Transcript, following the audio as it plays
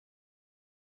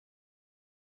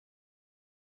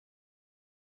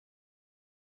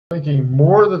thinking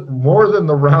more than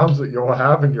the rounds that you'll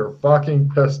have in your fucking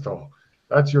pistol.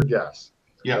 That's your guess.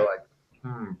 Yeah. You're like,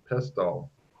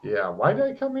 pistol. Yeah, why did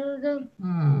I come here again?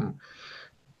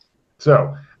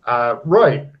 So,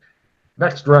 right.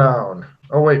 Next round.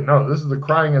 Oh, wait, no, this is the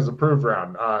crying is approved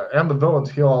round. And the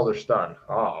villains heal all their stun.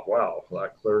 Oh, well,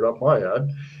 that cleared up my head.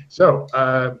 So,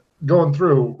 going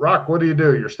through, Rock, what do?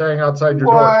 You're staying outside your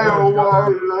door. Why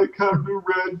did I come to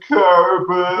red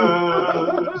carpet?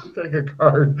 Take a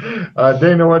card.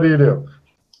 Dana, what do?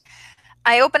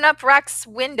 I open up Rock's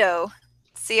window,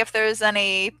 see if there's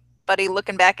anybody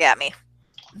looking back at me.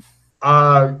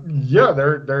 Yeah,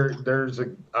 there's a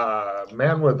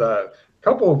man with a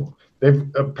couple. They've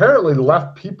apparently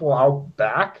left people out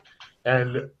back,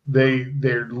 and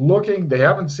they're looking. They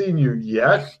haven't seen you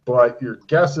yet, but your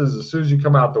guess is as soon as you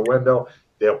come out the window,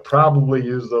 they'll probably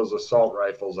use those assault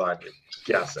rifles on you.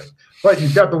 Guessing, but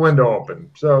you've got the window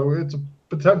open, so it's a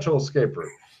potential escape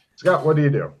route. Scott, what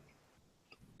do?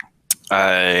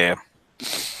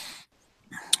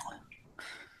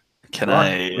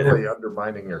 Really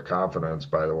undermining your confidence,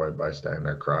 by the way, by standing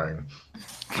there crying.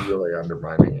 Really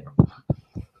undermining you.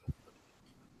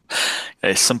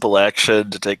 A simple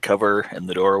action to take cover in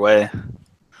the doorway.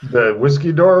 The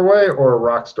whiskey doorway or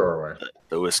Rock's doorway?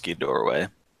 The whiskey doorway.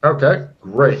 Okay,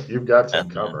 great. You've got some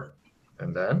cover.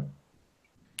 And then?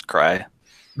 Cry.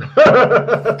 No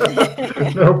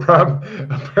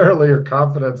problem. Apparently your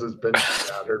confidence has been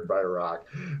shattered by Rock.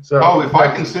 So, if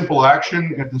I can simple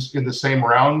action in the same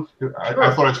round, sure. I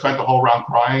thought I spent the whole round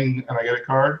crying and I get a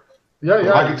card. Yeah.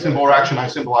 If I can simple action, I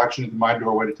simple action into my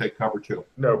doorway to take cover too.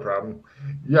 No problem.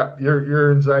 Yeah,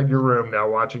 you're inside your room now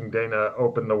watching Dana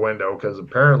open the window because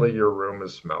apparently your room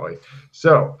is smelly.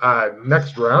 So,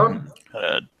 next round.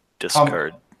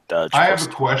 Discard. Dodge. I have a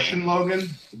question, Logan.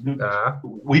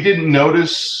 We didn't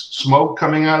notice smoke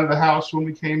coming out of the house when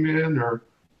we came in, or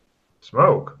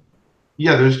smoke?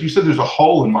 Yeah, you said there's a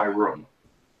hole in my room.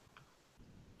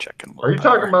 Checking. Are you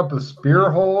talking about the spear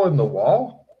hole in the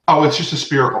wall? Oh, it's just a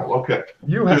spear hole. Okay.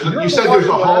 You said there's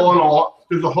a hole in the wall.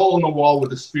 There's a hole in the wall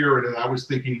with a spear in it. I was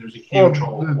thinking there's a huge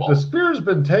hole in the wall. The spear's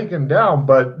been taken down,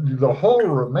 but the hole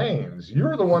remains.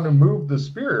 You're the one who moved the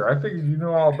spear. I figured you knew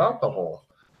all about the hole.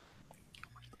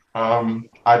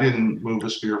 I didn't move the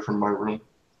spear from my room.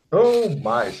 Oh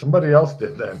my, somebody else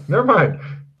did then. Never mind.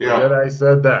 Yeah. Then I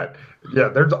said that. Yeah,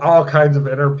 there's all kinds of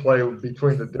interplay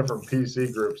between the different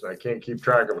PC groups, and I can't keep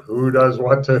track of who does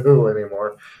what to who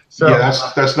anymore. So yeah,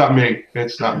 that's not me.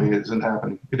 It's not me. It isn't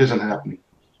happening. It isn't happening.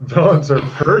 Villains are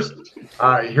first.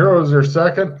 Heroes are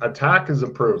second. Attack is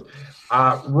approved.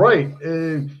 Right.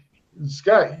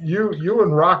 Scott, you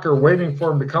and Rock are waiting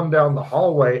for him to come down the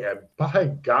hallway, and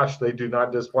by gosh, they do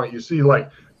not disappoint. You see, like,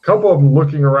 a couple of them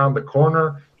looking around the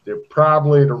corner. They're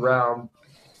probably at around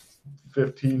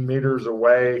 15 meters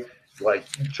away, like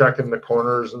checking the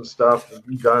corners and stuff,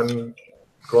 gun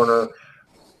corner.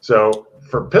 So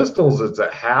for pistols, it's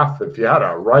at half. If you had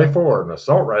a rifle or an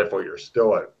assault rifle, you're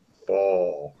still at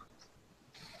full.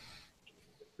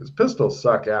 Because pistols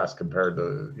suck ass compared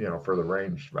to, for the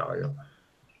range value.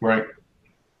 Right.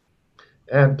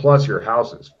 And plus your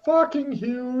house is fucking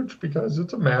huge because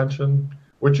it's a mansion,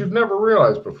 which you've never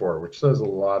realized before, which says a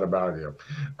lot about you.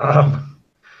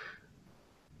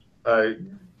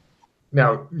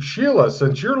 Now, Sheila,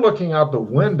 since you're looking out the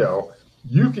window,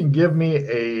 you can give me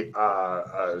a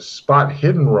spot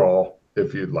hidden roll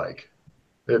if you'd like.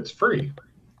 It's free.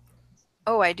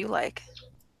 Oh, I do like.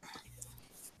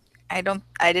 I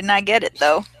did not get it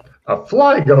though. A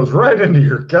fly goes right into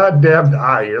your goddamn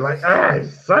eye. You're like,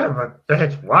 son of a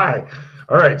bitch, why?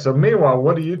 All right, so meanwhile,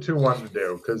 what do you two want to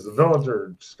do? Because the villains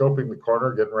are scoping the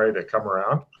corner, getting ready to come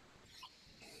around.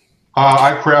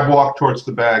 I crab walk towards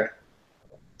the bag.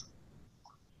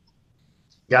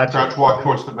 Gotcha. Crouch walk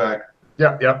towards the bag.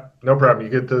 Yep. No problem.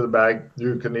 You get to the bag.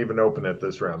 You can even open it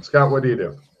this round. Scott, what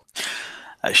do?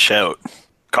 I shout,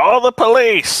 call the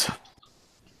police.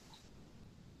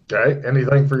 Okay.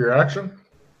 Anything for your action?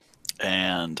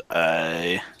 And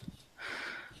I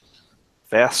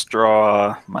fast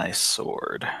draw my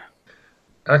sword.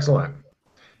 Excellent.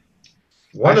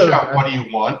 What do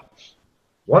you want?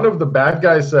 One of the bad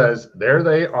guys says, there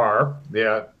they are.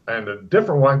 Yeah. And a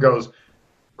different one goes,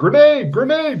 grenade,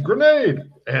 grenade, grenade.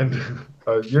 And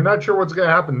you're not sure what's going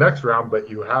to happen next round, but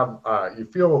you have you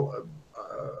feel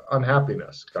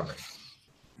unhappiness coming.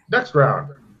 Next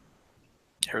round.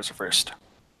 Heroes are first.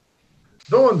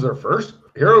 Villains are first.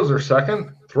 Heroes are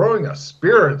second. Throwing a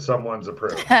spear at someone's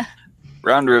approved.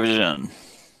 Round revision.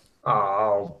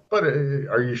 Oh, but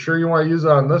are you sure you want to use it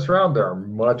on this round? There are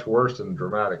much worse in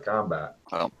dramatic combat.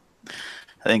 Well,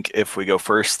 I think if we go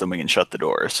first, then we can shut the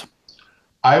doors.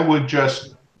 I would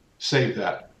just Save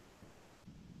that,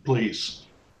 please.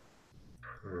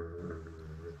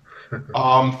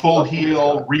 Full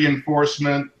heal,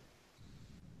 reinforcement.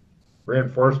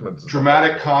 Reinforcements.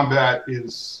 Dramatic combat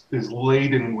is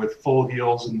laden with full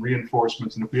heals and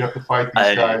reinforcements, and if we have to fight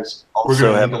these guys, we're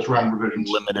going to need those round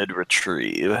revisions. Limited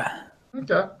retrieve.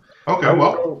 Okay.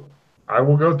 Okay. I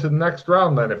will go to the next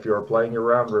round then if you're playing your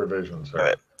round revisions. All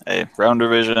right. A round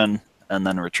revision and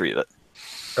then retrieve it.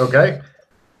 Okay.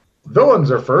 Villains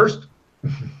are first.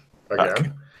 Again.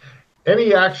 Okay.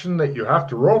 Any action that you have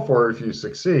to roll for if you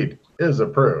succeed is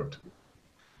approved.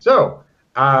 So,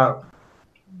 a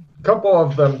couple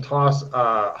of them toss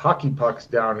hockey pucks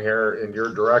down here in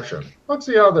your direction. Let's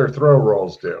see how their throw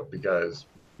rolls do, because,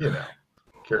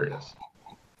 curious.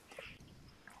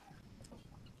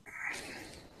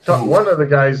 So one of the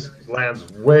guys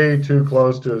lands way too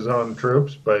close to his own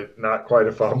troops, but not quite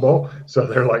a fumble. So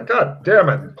they're like, God damn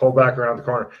it, and pull back around the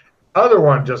corner. Other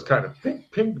one just kind of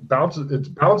pink bounces. It's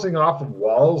bouncing off of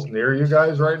walls near you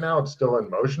guys right now. It's still in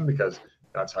motion because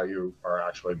that's how you are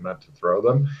actually meant to throw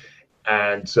them.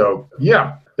 And so,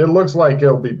 yeah, it looks like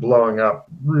it'll be blowing up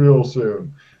real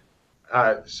soon.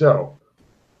 So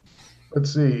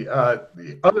let's see.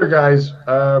 The other guys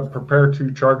prepare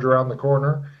to charge around the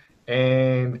corner.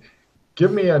 And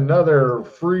give me another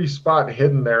free spot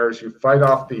hidden there as you fight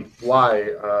off the fly,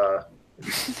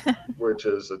 which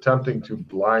is attempting to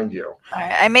blind you. All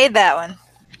right, I made that one.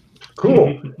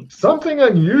 Cool. Something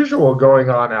unusual going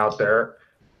on out there.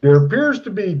 There appears to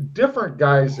be different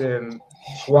guys in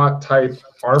SWAT-type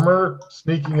armor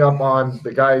sneaking up on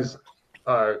the guys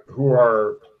who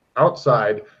are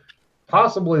outside,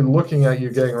 possibly looking at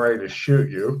you, getting ready to shoot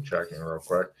you. Checking real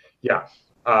quick. Yeah.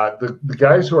 The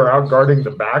guys who are out guarding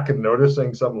the back and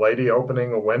noticing some lady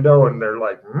opening a window, and they're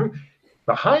like,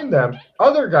 behind them,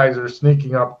 other guys are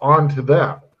sneaking up onto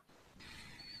them.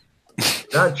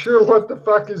 Not sure what the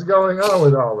fuck is going on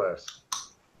with all this.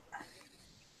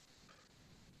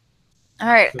 All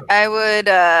right, I would.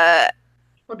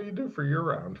 What do you do for your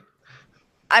round?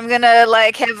 I'm gonna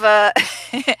have a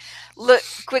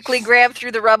quickly grab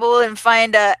through the rubble and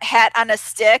find a hat on a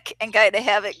stick and kind of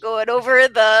have it going over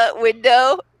the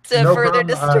window to further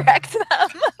distract them.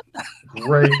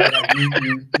 Great.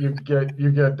 You get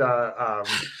it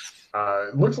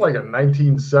looks like a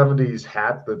 1970s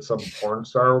hat that some porn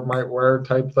star might wear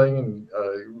type thing, and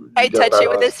I touch it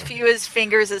with as few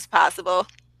fingers as possible.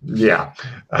 Yeah.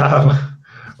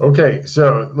 Okay,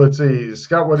 so let's see,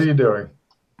 Scott, what are you doing?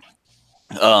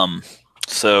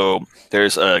 So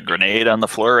there's a grenade on the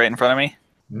floor right in front of me?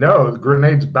 No, the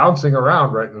grenade's bouncing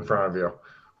around right in front of you.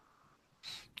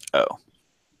 Oh.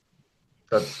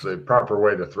 That's the proper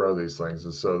way to throw these things,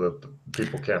 is so that the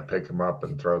people can't pick them up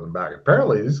and throw them back.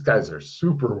 Apparently, these guys are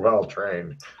super well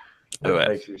trained. It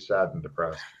makes you sad and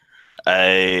depressed.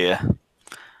 I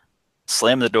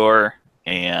slam the door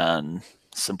and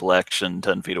simple action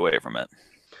 10 feet away from it.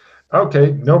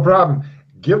 Okay, no problem.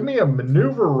 Give me a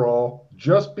maneuver roll,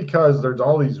 just because there's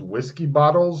all these whiskey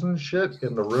bottles and shit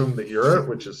in the room that you're at,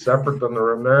 which is separate than the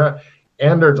room they're at.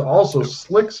 And there's also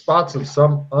slick spots of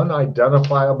some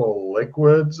unidentifiable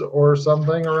liquids or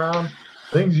something around,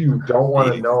 things you don't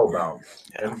want to know about.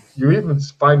 Yeah. And you even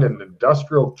find an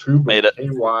industrial tube of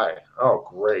KY. Oh,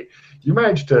 great. You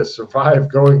managed to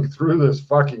survive going through this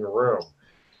fucking room.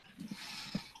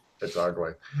 It's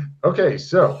ugly. Okay,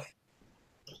 so,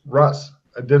 Russ,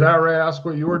 did I already ask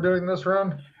what you were doing this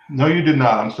round? No, you did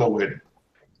not. I'm still waiting.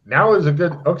 Now is a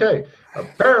good, okay.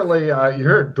 Apparently, you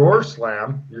hear a door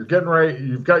slam. You're getting ready,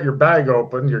 you've got your bag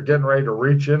open. You're getting ready to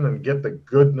reach in and get the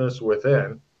goodness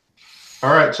within.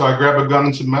 All right, so I grab a gun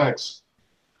and some mags.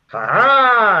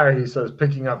 Ha-ha, he says,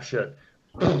 picking up shit.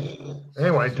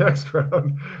 Anyway, next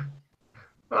round.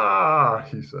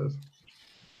 He says.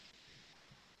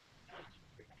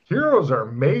 Heroes are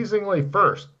amazingly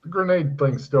first. The grenade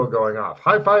thing's still going off.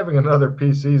 High-fiving another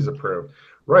PC's approved.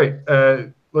 Right,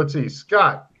 let's see,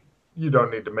 Scott. You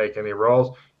don't need to make any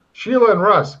rolls. Sheila and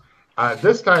Russ,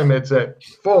 this time it's at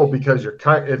full because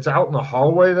it's out in the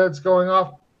hallway that's going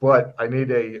off, but I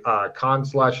need a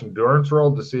con/endurance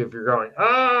roll to see if you're going,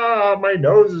 my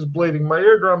nose is bleeding, my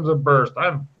eardrums have burst,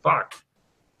 I'm fucked.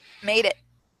 Made it.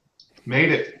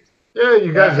 Made it. Yeah,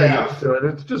 you guys are used to it.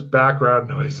 It's just background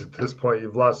noise at this point.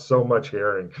 You've lost so much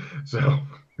hearing. So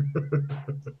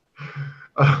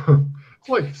it's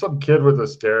like some kid with a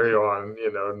stereo on,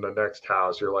 in the next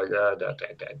house. You're like,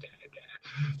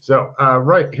 So,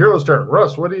 right, hero's turn.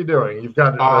 Russ, what are you doing? You've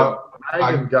got a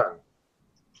mag and gun.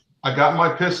 I got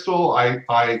my pistol.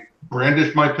 I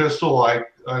brandish my pistol. I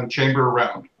chamber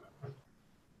around.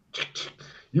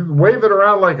 You wave it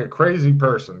around like a crazy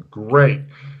person. Great.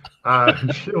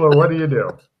 Sheila, what do you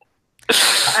do?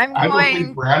 I don't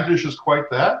think brandish is quite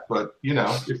that, but you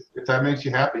know, if that makes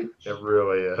you happy, it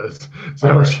really is.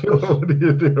 So, right. Sheila, what do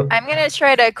you do? I'm gonna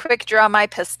try to quick draw my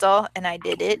pistol, and I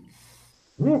did it.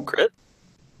 Ooh, crit.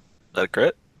 Is that a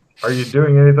crit? Are you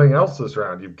doing anything else this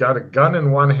round? You've got a gun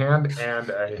in one hand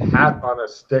and a hat on a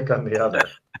stick on the other.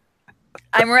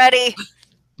 I'm ready.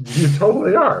 You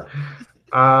totally are.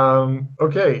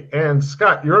 Okay, and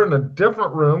Scott, you're in a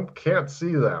different room. Can't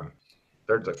see them.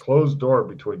 There's a closed door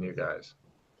between you guys.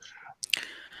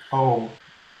 Oh.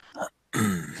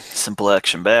 Simple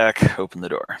action back. Open the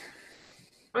door.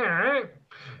 All right.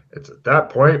 It's at that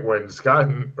point when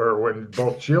when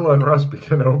both Sheila and Russ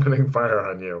begin opening fire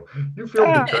on you. You feel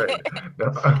betrayed. No,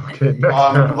 okay, next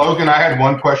round. Logan, I had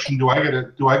one question. Do I get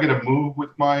a move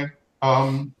with my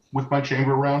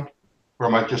chamber round, or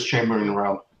am I just chambering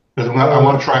around? Because I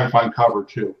want to try and find cover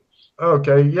too.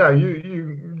 Okay, yeah,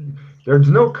 you there's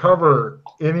no cover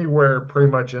anywhere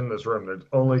pretty much in this room. There's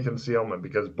only concealment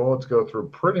because bullets go through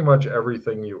pretty much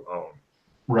everything you own.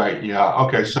 Right, yeah.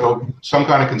 Okay, so some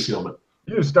kind of concealment.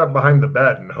 You step behind the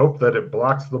bed and hope that it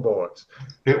blocks the bullets.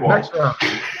 It won't. Next round.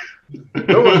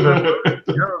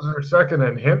 Heroes are second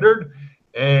and hindered,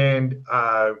 and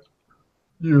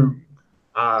you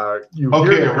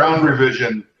okay, a round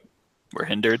revision. We're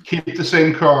hindered. Keep the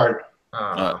same card.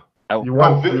 You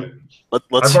want?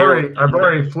 Let's I've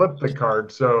already flipped the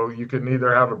card, so you can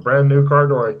either have a brand new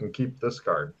card or I can keep this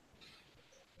card.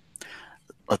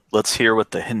 Let's hear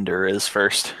what the hinder is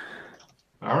first.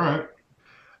 All right.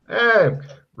 Hey,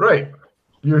 right.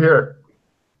 You hear it.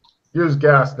 Use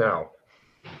gas now.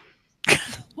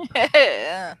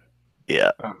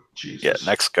 Yeah. Oh, Jesus. Yeah,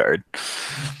 next card.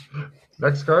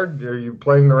 Next card? Are you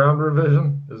playing the round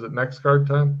revision? Is it next card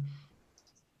time?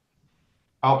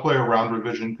 I'll play a round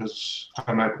revision because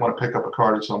I might want to pick up a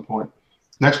card at some point.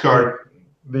 Next card.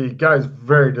 The guy's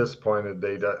very disappointed.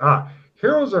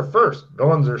 Heroes are first.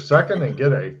 Villains are second and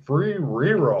get a free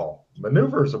reroll.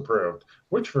 Maneuvers approved,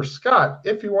 which for Scott,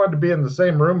 if he wanted to be in the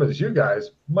same room as you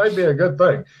guys, might be a good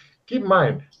thing. Keep in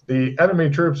mind, the enemy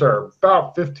troops are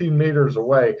about 15 meters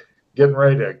away, getting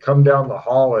ready to come down the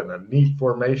hall in a neat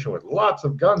formation with lots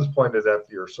of guns pointed at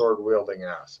your sword-wielding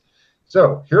ass.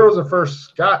 So, heroes are first.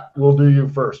 Scott will do you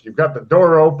first. You've got the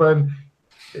door open.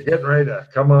 You're getting ready to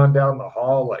come on down the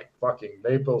hall like fucking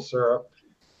maple syrup.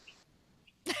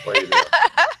 What are you doing?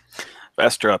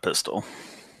 Fast draw pistol.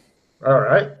 All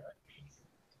right.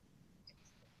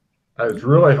 I was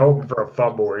really hoping for a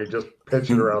fumble where you just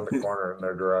pitch it around the corner in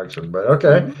their direction. But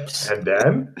okay. And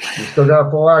then you still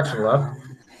got full action left.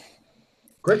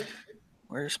 Quick.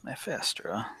 Where's my fast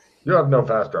draw? You have no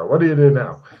fast draw. What do you do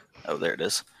now? Oh, there it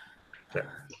is. Okay.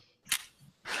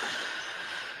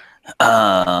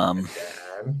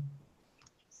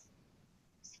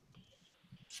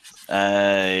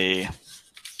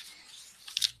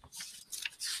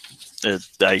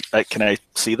 Can I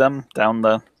see them down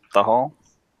the hall?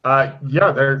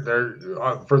 Yeah, they're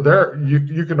for their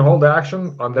you can hold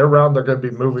action on their round. They're going to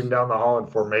be moving down the hall in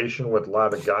formation with a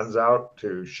lot of guns out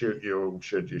to shoot you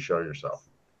should you show yourself,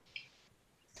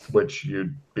 which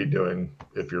you'd be doing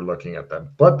if you're looking at them.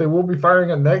 But they will be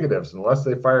firing at negatives unless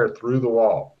they fire through the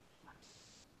wall.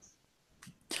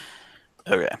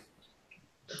 Okay,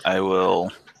 I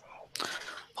will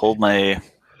hold my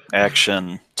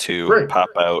action to pop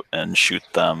out and shoot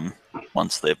them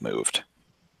once they've moved.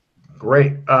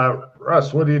 Great.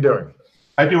 Russ, what are you doing?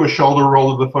 I do a shoulder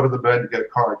roll to the foot of the bed to get a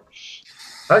card.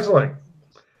 Excellent.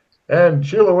 And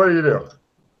Sheila, what do you do?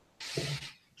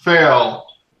 Fail.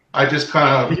 I just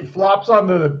kind of... He flops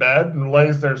onto the bed and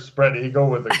lays there spread eagle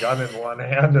with a gun in one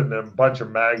hand and a bunch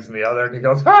of mags in the other, and he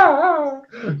goes, ah!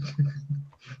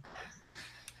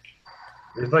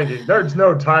 You're thinking, there's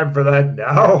no time for that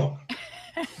now.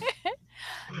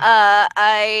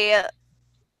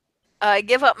 I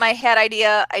give up my hat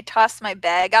idea. I toss my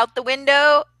bag out the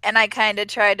window, and I kind of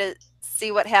try to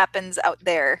see what happens out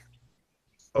there.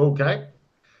 Okay,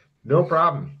 no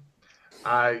problem.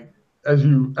 As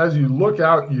you look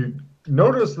out, you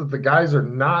notice that the guys are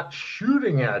not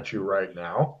shooting at you right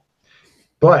now,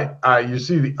 but you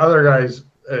see the other guys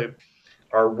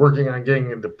are working on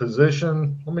getting into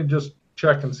position. Let me just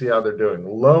check and see how they're doing.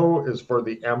 Low is for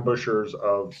the ambushers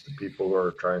of the people who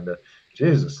are trying to...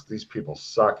 Jesus, these people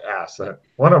suck ass.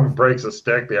 One of them breaks a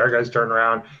stick. The other guys turn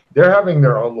around. They're having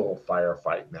their own little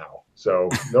firefight now. So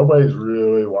nobody's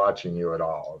really watching you at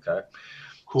all, okay?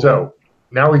 Cool. So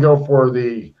now we go for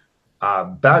the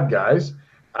bad guys.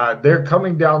 They're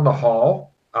coming down the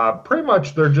hall. Pretty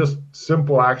much they're just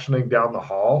simple actioning down the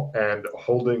hall and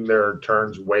holding their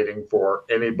turns waiting for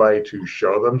anybody to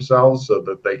show themselves so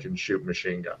that they can shoot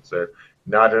machine guns. They're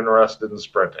not interested in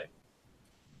sprinting.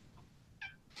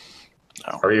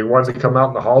 No. Are you wanting to come out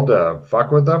in the hall to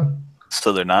fuck with them?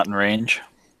 So they're not in range?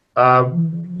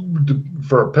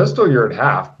 For a pistol, you're at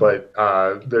half, but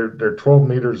they're 12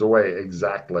 meters away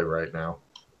exactly right now.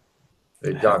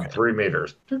 They've gone 3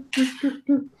 meters. Do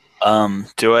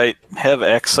I have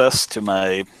access to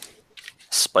my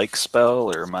spike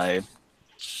spell or my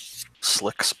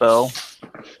slick spell?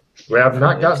 We have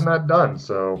not gotten that done,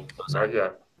 so not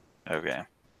yet. Okay.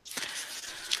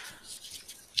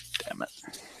 Damn it.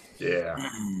 Yeah.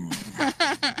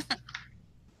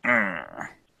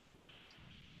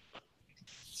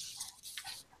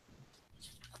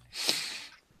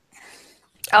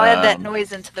 I'll add that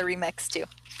noise into the remix too.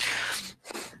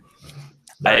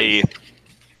 I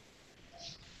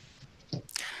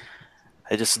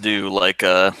just do like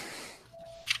a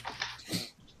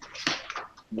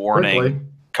warning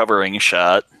covering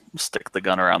shot, stick the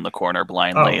gun around the corner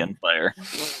blindly and fire.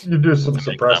 You do some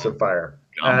suppressive fire.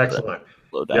 Excellent.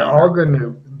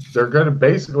 Down. They're gonna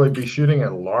basically be shooting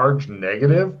a large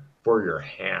negative for your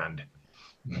hand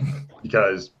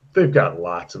because they've got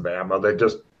lots of ammo. They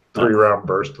just 3-round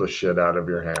burst the shit out of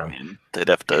your hand. I mean, they'd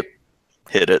have to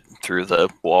hit it through the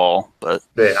wall, but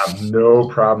they have no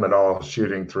problem at all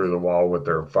shooting through the wall with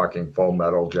their fucking full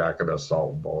metal jacket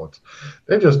assault bullets.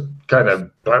 They just kind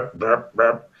of burp, burp,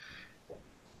 burp.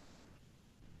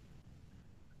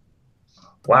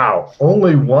 Wow,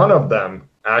 only one of them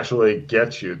actually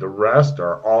gets you. The rest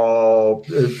are all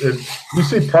you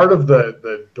see part of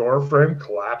the door frame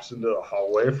collapse into the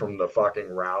hallway from the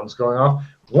fucking rounds going off.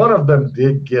 One of them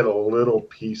did get a little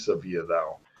piece of you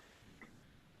though.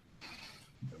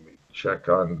 Let me check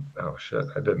on oh shit,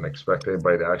 I didn't expect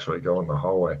anybody to actually go in the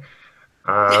hallway.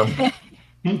 Let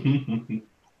me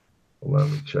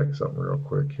check something real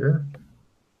quick here.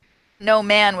 No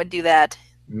man would do that.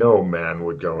 No man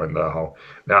would go in the hall.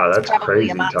 Now that's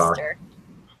crazy talk.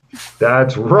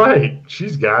 That's right.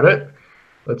 She's got it.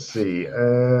 Let's see.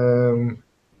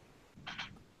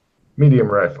 Medium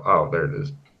rifle. Oh, there it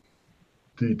is.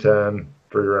 D10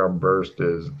 3-round burst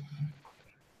is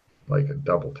like a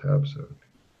double tap. So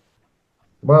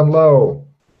come on, low.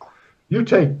 You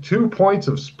take 2 points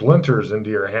of splinters into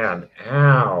your hand.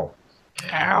 Ow.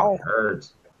 Ow. It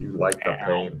hurts. You like the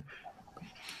pain.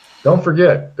 Don't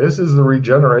forget, this is the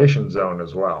regeneration zone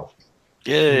as well.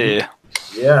 Yay.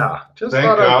 Yeah. Just thank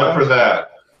God for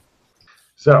that.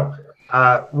 So,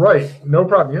 right, no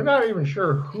problem. You're not even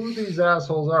sure who these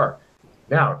assholes are.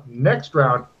 Now, next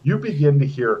round, you begin to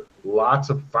hear lots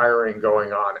of firing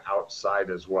going on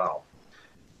outside as well.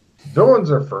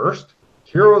 Villains are first,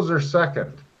 heroes are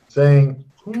second, saying,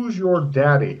 "Who's your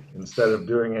daddy?" instead of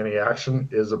doing any action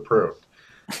is approved.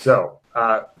 So,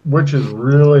 which is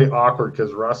really awkward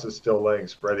because Russ is still laying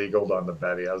spread-eagled on the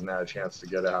bed. He hasn't had a chance to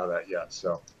get out of that yet.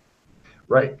 So,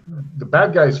 right, the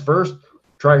bad guys first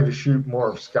trying to shoot more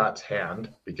of Scott's hand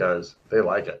because they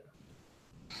like it.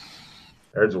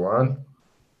 There's one.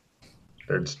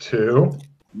 There's two.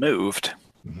 Moved.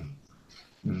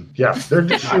 Yeah, they're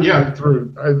just shooting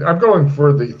through. I'm going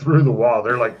for the through the wall.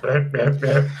 They're like, bam, bam,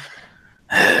 bam.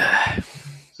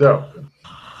 So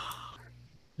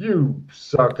you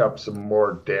suck up some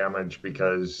more damage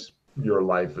because your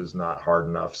life is not hard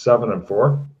enough. 7 and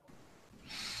 4.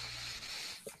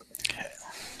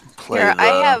 Here, I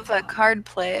have a card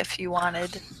play if you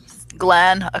wanted.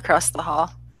 Glenn across the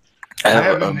hall. I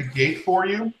have a negate for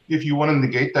you. If you want to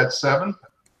negate that 7.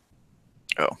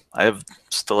 Oh, I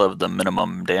still have the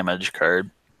minimum damage card.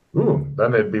 Ooh,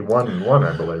 then it'd be 1 and 1,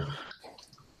 I believe.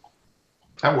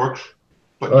 That works.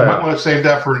 But you might want to save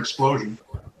that for an explosion.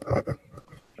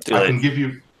 I can give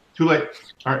you too late.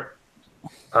 All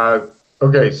right.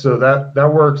 Okay, so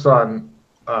that works on.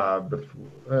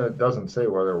 It doesn't say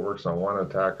whether it works on one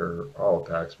attack or all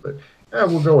attacks, but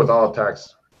we'll go with all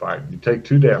attacks. Fine. You take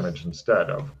 2 damage instead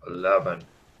of 11,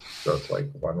 so it's like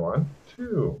 1, 1,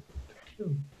 2,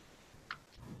 2.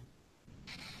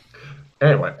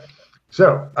 Anyway,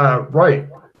 so right,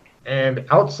 and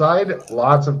outside,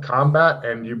 lots of combat,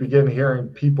 and you begin hearing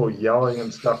people yelling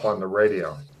and stuff on the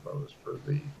radio. Those for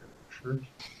the church.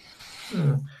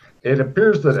 It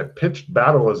appears that a pitched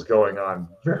battle is going on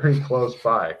very close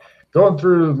by. Going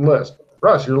through the list.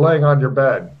 Russ, you're laying on your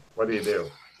bed. What do you do?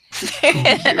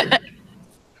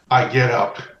 I get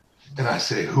up and I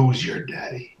say, "Who's your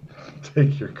daddy?"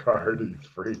 Take your card, you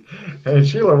freak. Hey,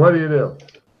 Sheila, what do you do?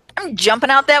 I'm jumping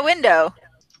out that window.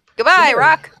 Goodbye,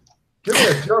 Rock. Give me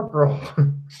a jump roll.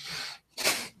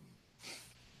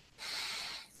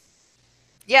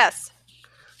 Yes.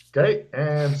 Okay,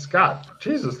 and Scott.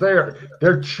 Jesus,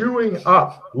 they're chewing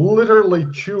up, literally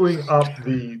chewing up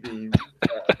the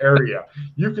area.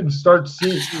 You can start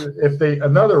seeing if they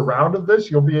another round of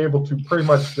this, you'll be able to pretty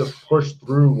much just push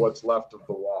through what's left of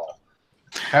the wall.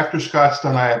 After Scott's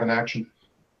done, I have an action.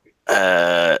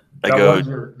 That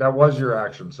was your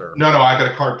action, sir. No, I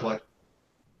got a card play.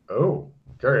 Oh,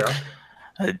 carry on.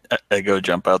 I go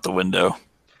jump out the window.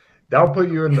 That'll put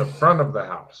you in the front of the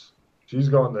house. She's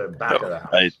going to the back of the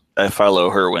house. I follow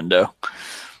her window.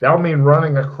 That'll mean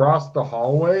running across the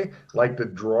hallway like the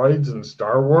droids in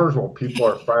Star Wars while people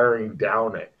are firing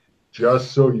down it,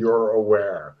 just so you're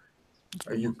aware.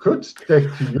 You could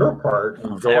stick to your part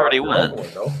and go out your own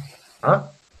window. Huh?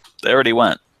 They already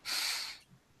went.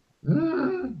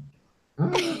 Giving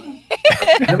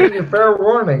you fair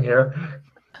warning here.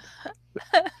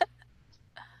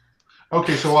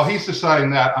 Okay, so while he's deciding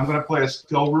that, I'm going to play a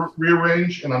skill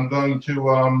rearrange, and I'm going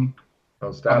to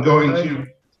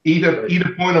eat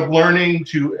a point of learning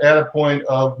to add a point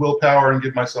of willpower and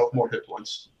give myself more hit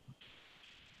points.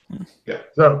 Yeah.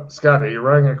 So, Scott, are you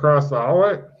running across the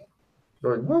hallway?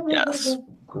 Going, whoop, whoop, Yes. whoop, whoop.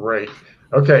 Great.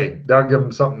 Okay, now give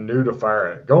him something new to fire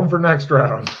at. Going for next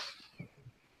round.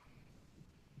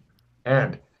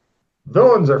 And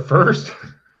villains are first.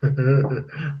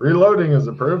 Reloading is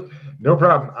approved. No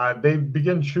problem. They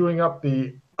begin chewing up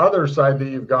the other side that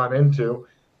you've gone into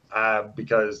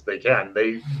because they can.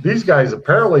 These guys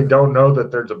apparently don't know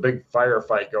that there's a big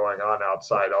firefight going on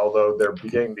outside, although they're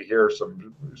beginning to hear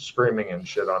some screaming and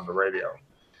shit on the radio.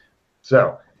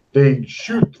 So they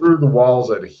shoot through the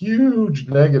walls at a huge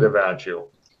negative at you.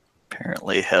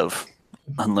 Apparently have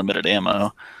unlimited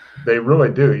ammo. They really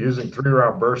do. Using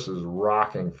 3-round bursts is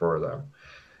rocking for them.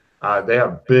 They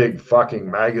have big fucking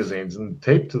magazines, and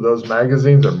taped to those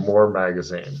magazines are more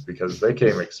magazines because they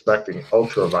came expecting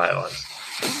ultra violence.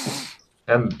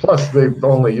 And plus, they've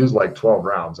only used like 12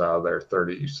 rounds out of their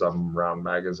 30-some round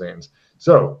magazines.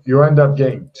 So you end up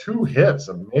getting 2 hits,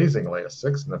 amazingly, a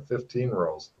 6 and a 15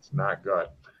 rolls. It's not good.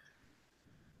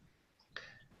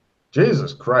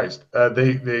 Jesus Christ.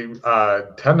 They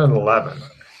 10 and 11.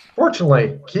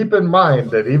 Fortunately, keep in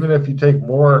mind that even if you take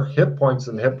more hit points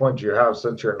than hit points you have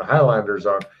since you're in the Highlander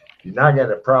zone, you're not going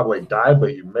to probably die,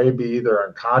 but you may be either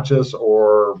unconscious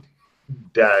or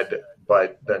dead,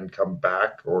 but then come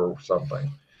back or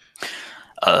something.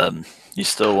 You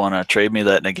still want to trade me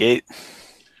that negate?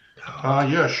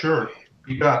 Yeah, sure.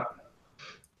 You got.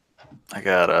 I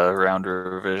got a round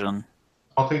revision.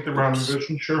 I'll take the round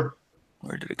revision, sure.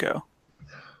 Where did it go?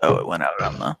 Oh, it went out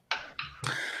on the...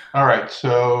 All right,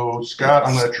 so Scott,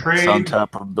 I'm going to trade. It's on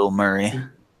top of Bill Murray.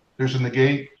 There's a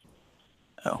negate.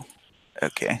 Oh,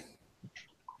 okay.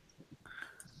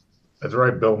 That's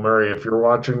right, Bill Murray. If you're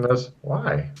watching this,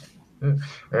 why?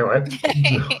 Anyway.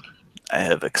 I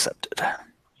have accepted.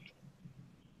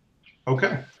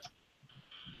 Okay.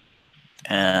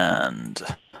 And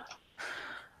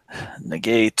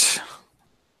negate.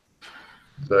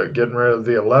 So getting rid of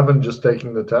the 11, just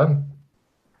taking the 10.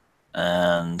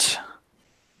 And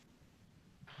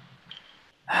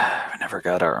we never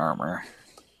got our armor.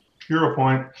 Hero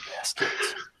point.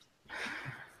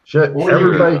 Shit,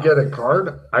 everybody get a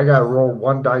card. I got to roll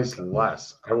 1 dice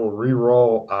less. I will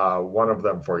re-roll one of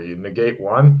them for you. Negate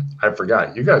 1. I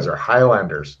forgot. You guys are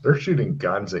Highlanders. They're shooting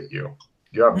guns at you.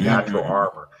 You have natural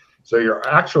armor. So your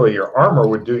armor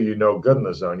would do you no good in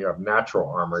the zone. You have natural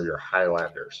armor. You're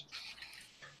Highlanders.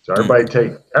 So everybody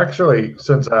take, actually,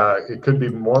 since it could be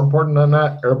more important than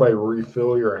that, everybody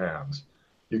refill your hands.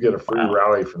 You get a free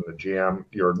rally from the GM.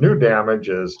 Your new damage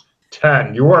is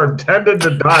 10. You are intended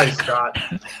to die, Scott.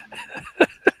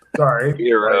 Sorry.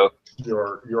 Hero.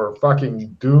 You're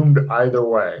fucking doomed either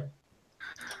way.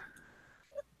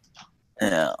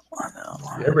 Yeah, I know.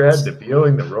 You ever had the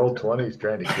feeling that Roll20's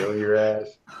trying to kill your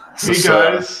ass? Hey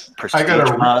guys, I got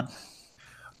a mod.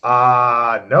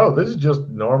 No, this is just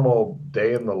normal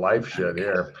day in the life shit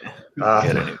here.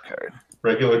 Get a new card.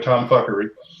 Regular tomfuckery.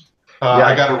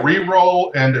 I got a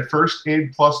re-roll and a first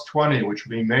aid plus 20, which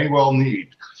we may well need.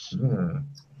 Something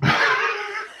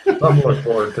to look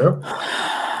forward to.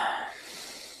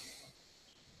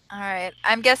 All right.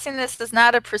 I'm guessing this is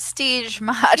not a prestige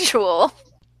module.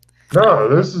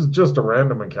 No, this is just a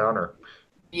random encounter.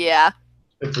 Yeah.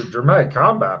 It's a dramatic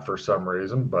combat for some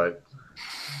reason, but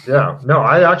yeah. No,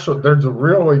 there's a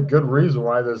really good reason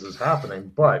why this is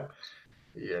happening, but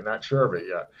you're not sure of it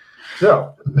yet.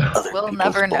 So we'll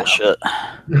never know.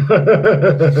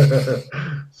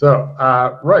 So,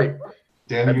 right.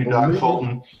 Damn you, Doc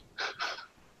Fulton.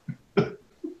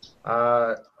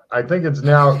 I think it's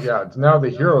now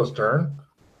the hero's turn.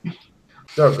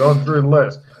 So going through the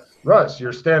list. Russ,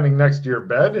 you're standing next to your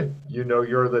bed. You know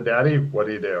you're the daddy. What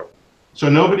do you do? So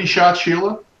nobody shot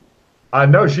Sheila?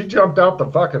 No, she jumped out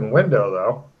the fucking window,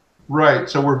 though. Right.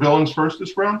 So we're villains first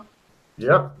this round?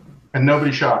 Yep. And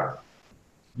nobody shot her.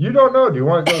 You don't know. Do you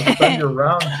want to go spend your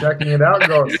round checking it out and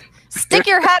going, stick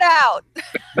your head out?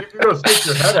 You can go stick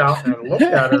your head out and look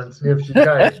at her and see if she's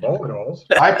got any bullet holes.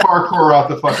 I parkour out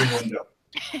the fucking window.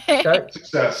 Okay.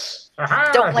 Success.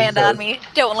 Aha, Don't land on me.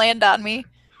 Don't land on me.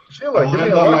 Sheila,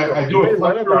 I do a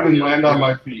flip through and land on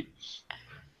my feet.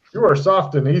 You are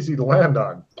soft and easy to land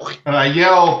on. And I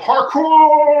yell,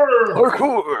 parkour!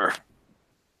 Parkour!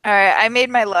 All right, I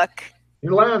made my luck. He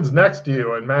lands next to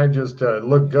you and manages to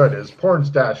look good, his porn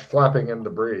stash flapping in the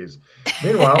breeze.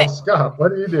 Meanwhile, Scott, what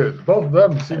do you do? Both of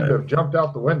them seem to have jumped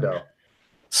out the window.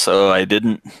 So I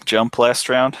didn't jump last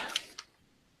round?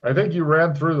 I think you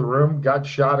ran through the room, got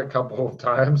shot a couple of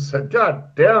times, said,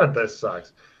 God damn it, this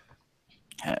sucks.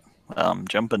 Okay. I'm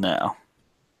jumping now.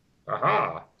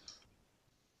 Aha.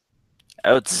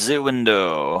 Out the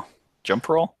window. Jump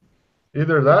roll?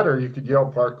 Either that or you could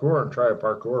yell parkour and try a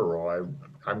parkour roll.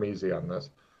 I'm easy on this.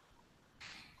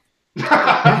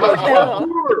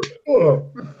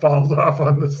 Falls off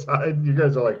on the side. You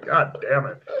guys are like, God damn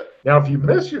it. Now, if you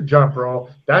miss your jump roll,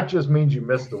 that just means you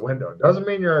missed the window. It doesn't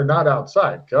mean you're not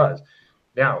outside, because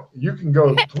now you can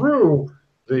go through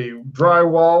the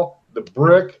drywall, the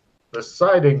brick, the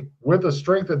siding with a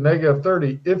strength of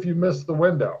 -30 if you miss the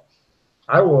window.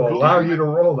 I will allow you to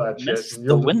roll that shit. Miss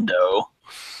the window?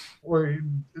 Well,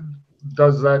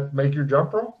 does that make your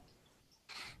jump roll?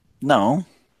 No.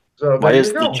 So why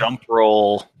is the jump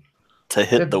roll to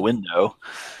hit the window?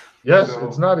 Yes,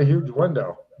 it's not a huge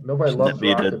window. Nobody Shouldn't loves it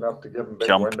be rock to enough to give them big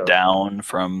jump windows. down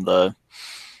from the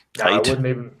height?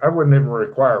 I wouldn't even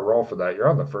require a roll for that. You're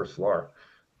on the first floor.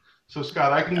 So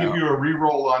Scott, I can give you a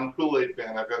reroll on Kool-Aid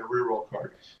Man. I've got a reroll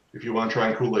card if you want to try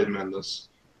and Kool-Aid Man this.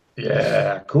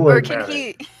 Yeah, Kool-Aid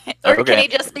Man. Can he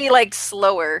just be like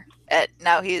slower at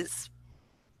now he's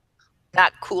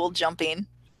not cool jumping?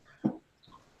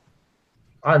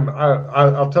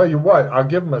 I'll tell you what, I'll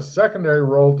give him a secondary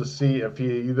roll to see if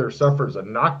he either suffers a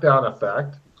knockdown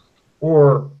effect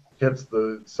or hits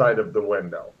the side of the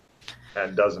window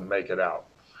and doesn't make it out.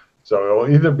 So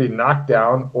he'll either be knocked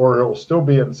down or he'll still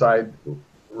be inside,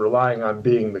 relying on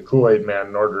being the Kool-Aid Man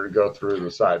in order to go through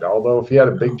the side. Although if he had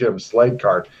a Big Jim Slade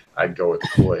card, I'd go with the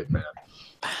Kool-Aid Man.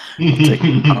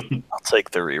 I'll take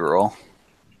the reroll.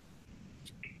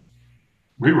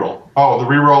 Reroll? Oh, the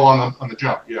reroll on the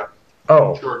jump, yeah.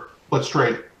 Oh. Sure. Let's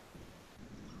trade.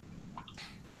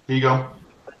 Here you go.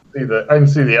 I can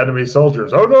see the enemy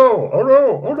soldiers. Oh no! Oh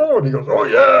no! Oh no! And he goes, oh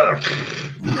yeah!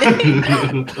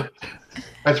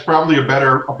 That's probably a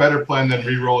better plan than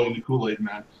re-rolling the Kool-Aid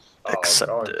Man.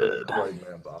 Accepted. Kool-Aid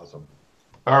Man's awesome.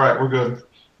 All right, we're good.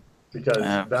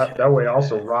 Because that way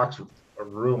also Rock's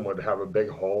room would have a big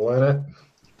hole in it.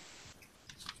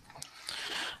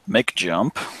 Make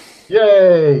jump.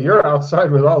 Yay! You're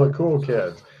outside with all the cool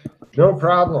kids. No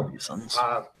problem.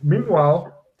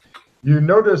 Meanwhile, you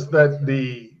notice that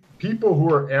the people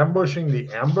who are ambushing the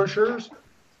ambushers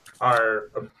are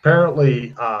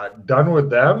apparently done with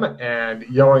them and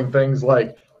yelling things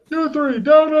like, "You three,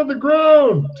 down on the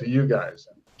ground," to you guys,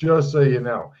 just so you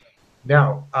know.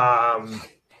 Now,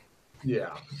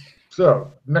 yeah.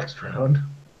 So, next round.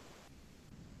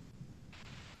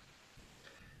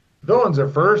 Villains are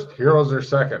first, heroes are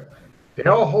second. They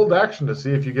all hold action to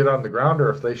see if you get on the ground or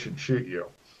if they should shoot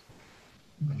you.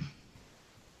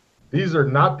 These are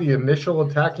not the initial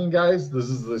attacking guys. This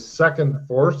is the second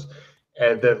force,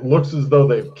 and that looks as though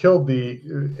they've killed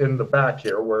in the back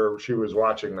here where she was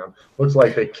watching them. Looks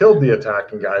like they killed the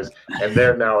attacking guys, and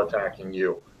they're now attacking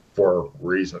you for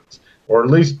reasons. Or at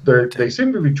least they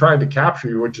seem to be trying to capture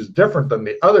you, which is different than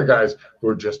the other guys who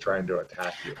are just trying to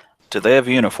attack you. Do they have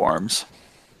uniforms?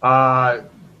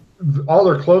 All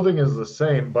their clothing is the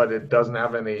same, but it doesn't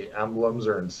have any emblems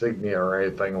or insignia or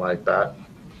anything like that.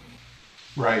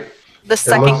 Right. The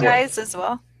second guys as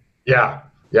well? Yeah,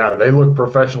 they look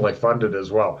professionally funded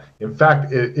as well. In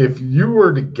fact, if you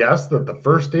were to guess that the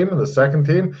first team and the second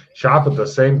team shop at the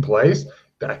same place,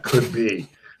 that could be.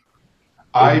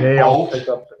 I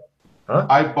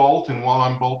bolt, and while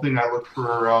I'm bolting, I look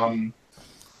for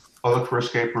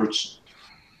escape routes.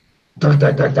 Dun,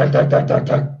 dun, dun, dun, dun, dun, dun,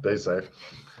 dun, they say.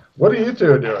 What are you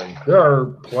two doing? There are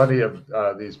plenty of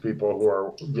these people who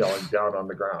are yelling down on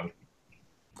the ground.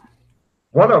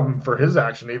 One of them, for his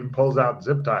action, even pulls out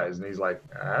zip ties, and he's like,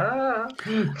 ah.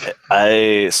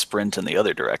 I sprint in the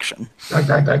other direction. Dun,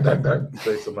 dun, dun, dun, dun,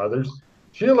 say some others.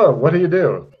 Sheila, what do you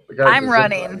do? The guy I'm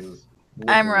running.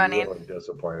 I'm running. Really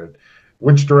disappointed.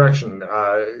 Which direction?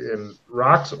 In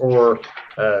Rock's or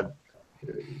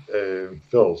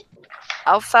Phil's?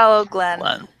 I'll follow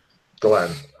Glenn.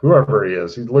 Glenn, whoever he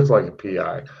is. He looks like a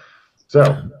PI.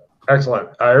 So, Excellent.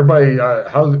 Everybody,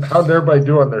 how'd everybody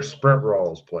do on their sprint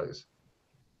rolls, please?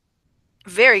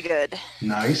 Very good.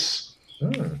 Nice.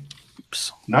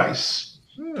 Oops. Nice.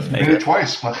 Hmm. You made it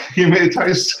twice. You made it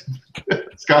twice.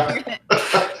 Scott.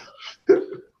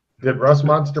 Did Russ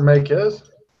Monster make his?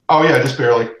 Oh yeah, just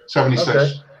barely. 76.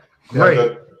 Okay. Great.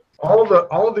 Yeah,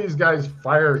 all of these guys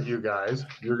fire at you guys.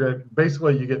 You're gonna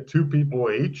basically you get 2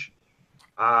 people each.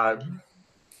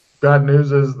 Bad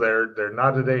news is they're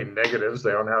not at any negatives.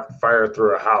 They don't have to fire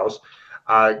through a house.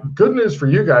 Good news for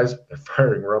you guys, they're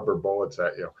firing rubber bullets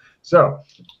at you. So,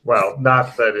 well,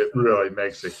 not that it really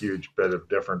makes a huge bit of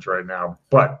difference right now.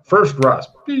 But first, Russ.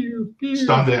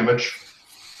 stun damage.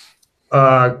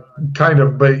 Kind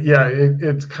of, but yeah,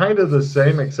 it's kind of the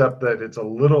same, except that it's a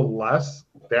little less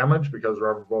damage because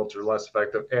rubber bullets are less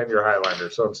effective, and you're Highlander.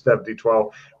 So instead of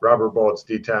D12, rubber bullets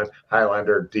D10,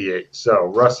 Highlander D8. So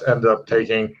Russ ended up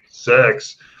taking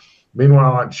 6.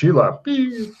 Meanwhile, on Sheila,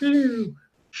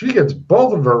 she gets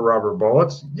both of her rubber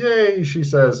bullets. Yay, she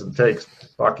says, and takes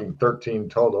fucking 13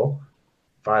 total,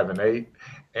 5 and 8.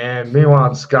 And meanwhile,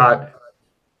 on Scott,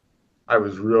 I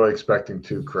was really expecting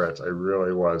 2 crits. I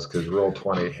really was, because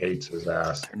Roll20 hates his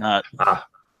ass. They're not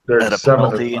They're at a 7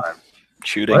 penalty and 5.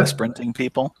 shooting What? sprinting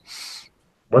people.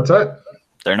 What's that?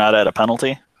 They're not at a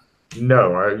penalty? No,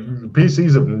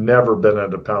 PCs have never been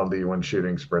at a penalty when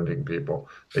shooting sprinting people.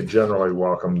 They generally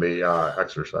welcome the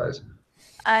exercise.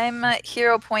 I'm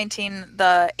hero pointing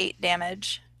the 8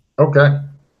 damage. Okay.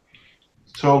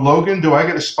 So Logan, do I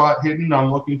get a spot hidden?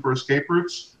 I'm looking for escape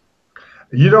routes.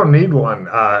 You don't need one.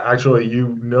 Actually,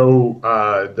 you know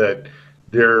that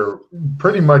they're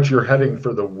pretty much you're heading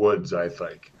for the woods, I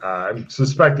think. I'm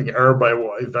suspecting everybody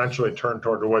will eventually turn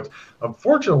toward the woods.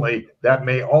 Unfortunately, that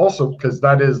may also, because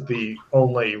that is the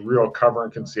only real cover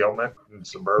and concealment in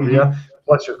suburbia. Mm-hmm.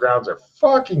 Plus, your grounds are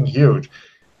fucking huge.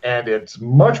 And it's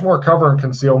much more cover and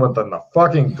concealment than the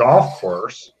fucking golf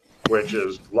course, which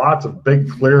is lots of big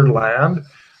cleared land.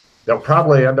 They'll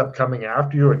probably end up coming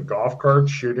after you in golf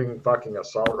carts, shooting fucking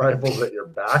assault rifles at your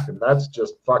back, and that's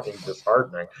just fucking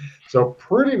disheartening. So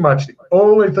pretty much the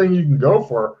only thing you can go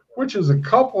for, which is a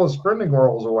couple of sprinting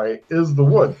rolls away, is the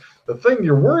wood. The thing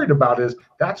you're worried about is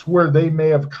that's where they may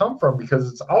have come from,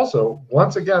 because it's also,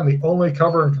 once again, the only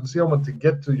cover and concealment to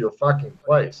get to your fucking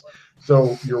place.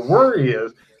 So your worry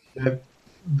is that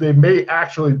they may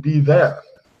actually be there.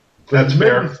 That's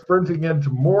fair. Maybe sprinting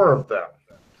into more of them.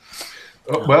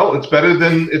 Well, it's better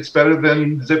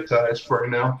than zip ties for right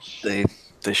now.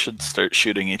 They should start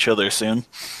shooting each other soon.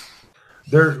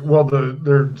 There's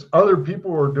other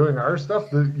people who are doing our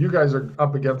stuff. You guys are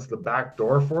up against the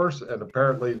backdoor force, and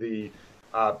apparently the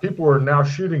people who are now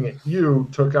shooting at you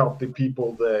took out the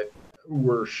people that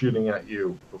were shooting at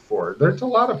you before. There's a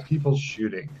lot of people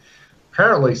shooting.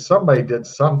 Apparently somebody did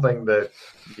something that,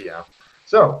 yeah.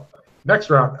 So next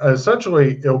round,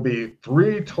 essentially, it'll be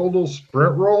 3 total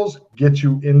sprint rolls, get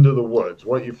you into the woods.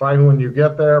 What you find when you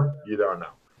get there, you don't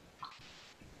know.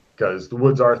 Because the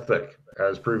woods are thick,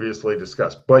 as previously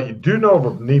discussed. But you do know of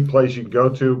a neat place you can go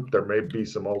to. There may be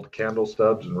some old candle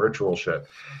stubs and ritual shit.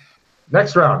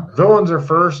 Next round, villains are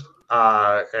first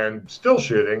and still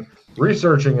shooting.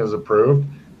 Researching is approved.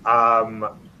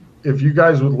 If you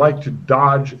guys would like to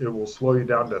dodge, it will slow you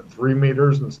down to 3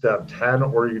 meters instead of 10,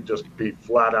 or you just be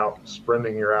flat out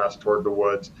sprinting your ass toward the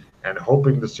woods and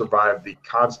hoping to survive the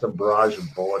constant barrage of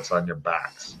bullets on your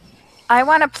backs. I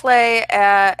want to play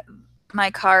at my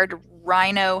card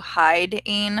Rhino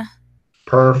Hiding.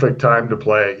 Perfect time to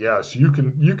play it. Yes, you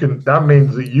can. That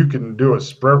means that you can do a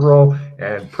sprint roll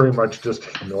and pretty much just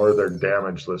ignore their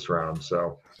damage this round.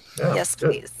 So, yeah, yes, good.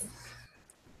 please.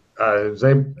 Does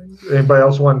anybody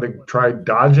else want to try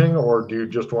dodging, or do you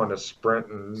just want to sprint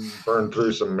and burn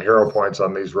through some hero points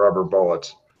on these rubber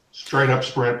bullets? Straight up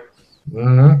sprint.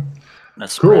 Mm-hmm.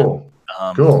 That's cool.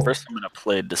 Cool. First, I'm going to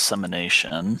play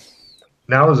Dissemination.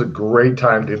 Now is a great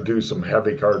time to do some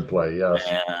heavy card play, yes.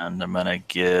 And I'm going to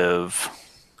give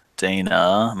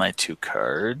Dana my 2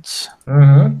 cards.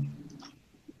 Mm-hmm.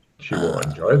 She will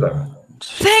enjoy them.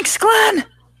 Thanks, Glenn!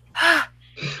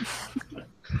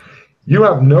 You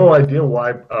have no idea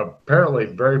why apparently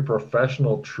very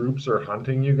professional troops are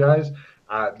hunting you guys.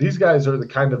 These guys are the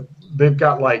kind of, they've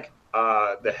got like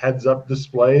the heads-up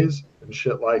displays and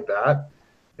shit like that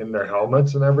in their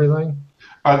helmets and everything.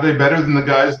 Are they better than the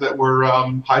guys that were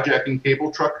hijacking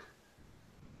cable truck?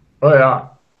 Oh, yeah.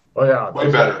 Oh, yeah.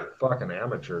 Way better. Fucking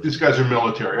amateurs. These guys are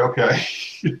military, okay.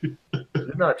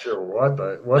 You're not sure what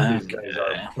these guys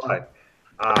are, but...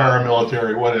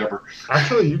 paramilitary, whatever.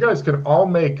 Actually, you guys can all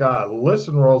make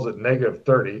listen rolls at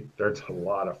 -30. There's a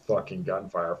lot of fucking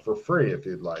gunfire for free if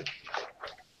you'd like.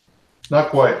 Not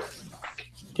quite.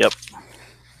 Yep.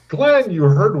 Glenn, you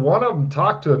heard one of them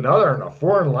talk to another in a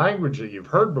foreign language that you've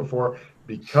heard before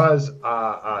because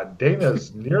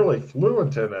Dana's nearly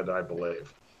fluent in it, I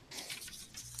believe.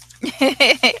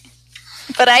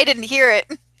 But I didn't hear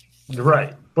it.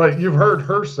 Right. But you've heard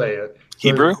her say it. So,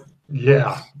 Hebrew?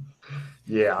 Yeah.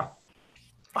 Yeah.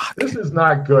 Fuck. This is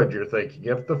not good, you're thinking.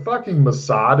 If the fucking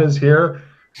Mossad is here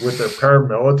with their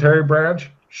paramilitary branch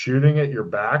shooting at your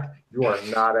back, you are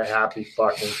not a happy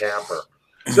fucking camper.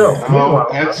 So, meanwhile,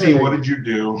 Etsy, what did you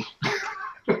do?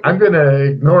 I'm going to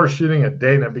ignore shooting at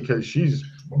Dana because she's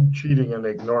cheating and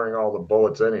ignoring all the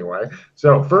bullets anyway.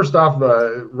 So, first off,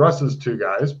 Russ's two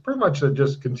guys pretty much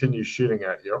just continue shooting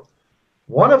at you.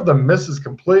 One of them misses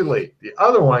completely. The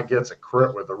other one gets a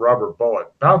crit with a rubber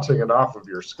bullet, bouncing it off of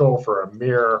your skull for a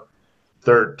mere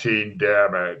 13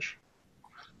 damage.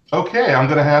 Okay, I'm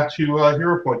going to have to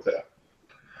hero point that.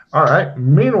 All right.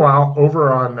 Meanwhile,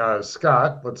 over on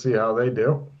Scott, let's see how they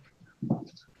do.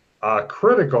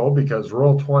 Critical because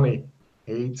Roll20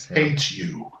 hates him. Hates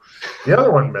you. The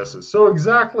other one misses. So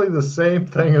exactly the same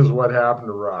thing as what happened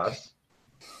to Russ.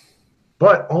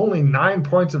 But only 9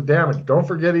 points of damage. Don't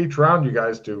forget each round, you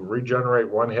guys, to regenerate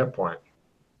 1 hit point.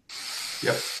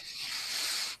 Yep.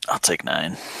 I'll take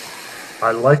 9.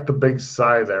 I like the big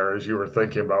sigh there as you were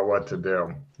thinking about what to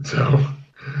do. So,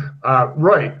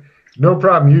 right. No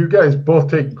problem. You guys both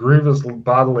take grievous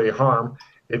bodily harm.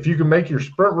 If you can make your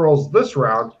sprint rolls this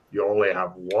round, you only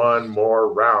have 1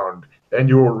 more round, and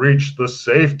you will reach the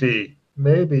safety,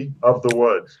 maybe, of the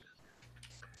woods.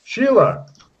 Sheila,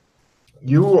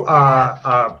 you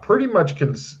pretty much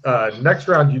can, next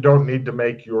round, you don't need to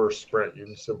make your sprint. You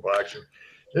can simple action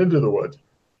into the woods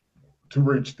to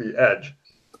reach the edge,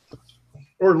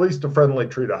 or at least a friendly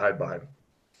tree to hide behind.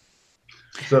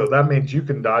 So that means you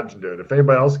can dodge and do it. If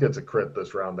anybody else gets a crit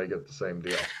this round, they get the same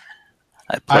deal.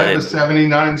 I have a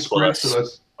 79 sprint, so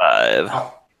that's 5.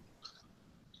 Oh.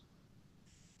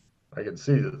 I can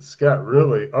see that Scott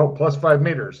really, plus 5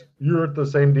 meters. You're at the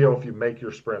same deal if you make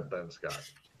your sprint then, Scott.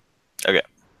 Okay.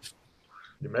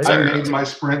 You made I it? made my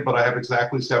sprint, but I have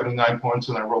exactly 79 points,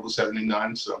 and I rolled a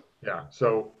 79, so. Yeah,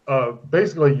 so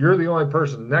basically you're the only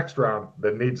person next round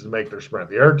that needs to make their sprint.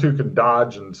 The other two can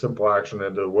dodge and simple action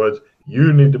into the woods.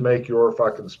 You need to make your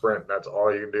fucking sprint. That's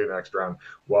all you can do next round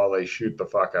while they shoot the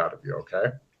fuck out of you, okay?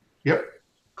 Yep.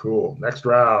 Cool. Next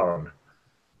round.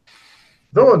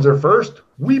 Villains are first.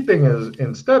 Weeping is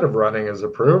instead of running is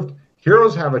approved.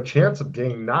 Heroes have a chance of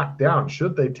getting knocked down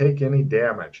should they take any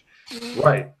damage.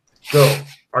 Right. So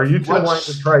are you two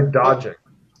wanting to try dodging?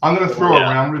 I'm going to throw a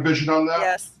round revision on that.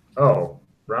 Yes. Oh,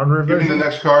 round revision? Give me the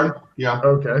next card. Yeah.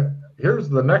 Okay. Here's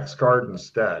the next card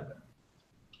instead.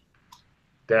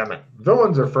 Damn it.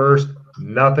 Villains are first.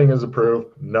 Nothing is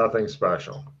approved. Nothing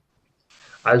special.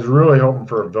 I was really hoping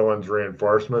for a villains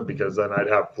reinforcement because then I'd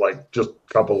have like just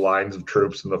a couple lines of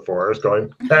troops in the forest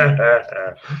going.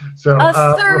 So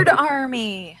a third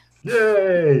army.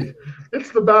 Yay!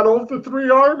 It's the battle of the 3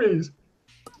 armies.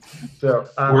 So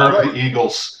we're the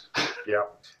Eagles. Yeah.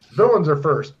 Villains are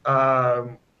first.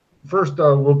 First,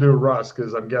 we'll do Russ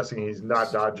because I'm guessing he's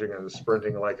not dodging and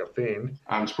sprinting like a fiend.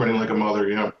 I'm sprinting like a mother,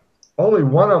 yeah. Only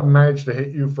one of them managed to hit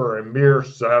you for a mere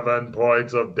 7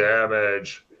 points of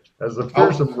damage as the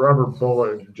fearsome rubber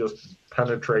bullet just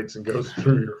penetrates and goes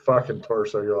through your fucking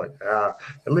torso. You're like,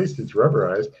 at least it's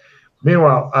rubberized.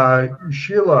 Meanwhile,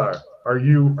 Sheila, are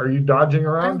you dodging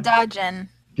around? I'm dodging.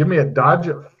 Give me a dodge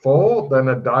at full, then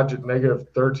a dodge at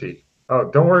 -30. Oh,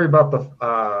 don't worry about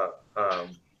the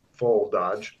full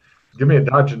dodge. Give me a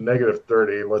dodge at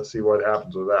 -30. Let's see what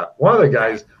happens with that. One of the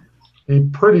guys,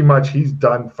 he's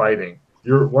done fighting.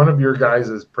 One of your guys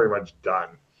is pretty much done.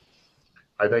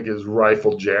 I think his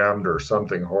rifle jammed or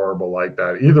something horrible like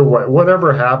that. Either way,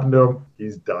 whatever happened to him,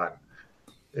 he's done.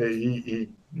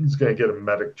 He's going to get a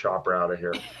medic chopper out of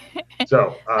here.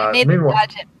 So, I made meanwhile, the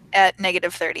dodge at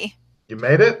 -30. You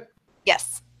made it?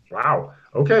 Yes. Wow.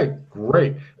 Okay,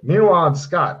 great. Meanwhile, on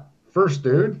Scott, first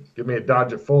dude, give me a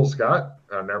dodge at full, Scott.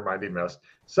 Oh, never mind, he missed.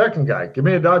 Second guy, give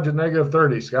me a dodge at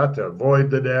 -30, Scott, to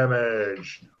avoid the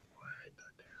damage.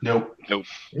 Nope.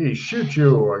 He shoots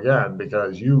you again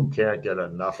because you can't get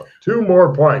enough of 2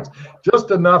 more points. Just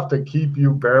enough to keep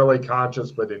you barely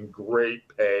conscious but in great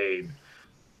pain.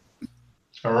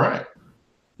 All right.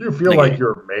 You feel like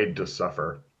you're made to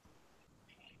suffer.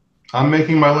 I'm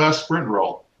making my last sprint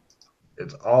roll.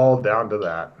 It's all down to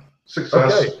that.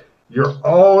 Success. Okay, you're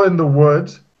all in the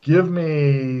woods. Give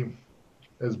me,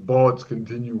 as bullets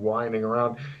continue whining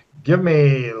around, give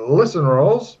me listen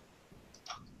rolls.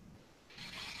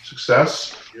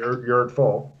 Success. You're at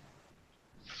full.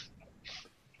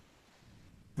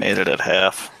 Made it at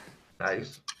half.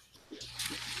 Nice.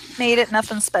 Made it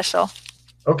nothing special.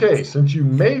 Okay, since you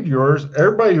made yours,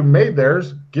 everybody who made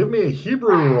theirs, give me a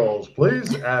Hebrew rolls,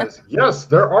 please. As yes,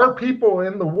 there are people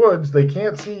in the woods. They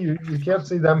can't see you. You can't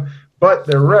see them, but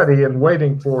they're ready and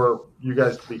waiting for you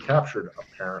guys to be captured,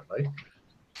 apparently.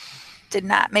 Did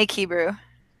not make Hebrew.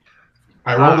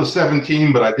 I rolled a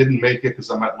 17, but I didn't make it because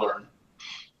I'm at learn.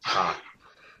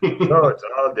 So it's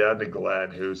down to Glenn,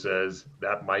 who says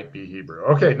that might be Hebrew.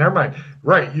 Okay, never mind.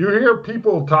 Right, you hear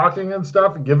people talking and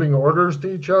stuff and giving orders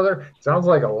to each other. It sounds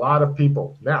like a lot of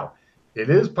people. Now,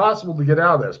 it is possible to get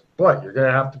out of this, but you're going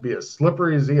to have to be as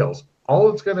slippery as eels.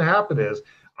 All that's going to happen is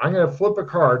I'm going to flip a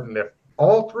card, and if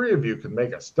all three of you can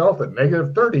make a stealth at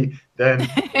 -30, then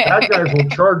bad guys will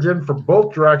charge in from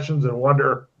both directions and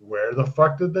wonder, where the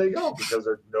fuck did they go? Because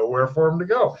there's nowhere for them to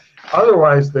go.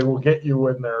 Otherwise, they will get you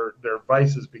in their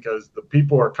vices because the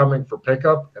people are coming for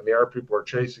pickup and the other people are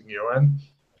chasing you in.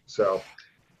 So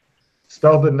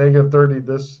stealth at -30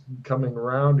 this coming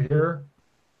round here.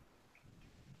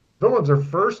 Villains are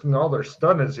first and all their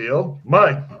stun is healed.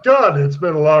 My God, it's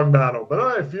been a long battle, but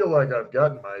I feel like I've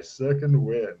gotten my second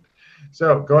wind.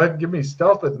 So go ahead and give me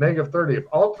stealth at -30. If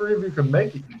all three of you can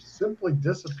make it, you simply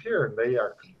disappear and they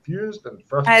are confused and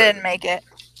frustrated. I didn't make it.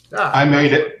 I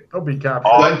made it. They'll be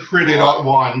captured. Glenn critted on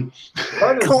one.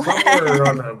 Glenn is somewhere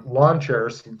on a lawn chair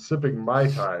sipping Mai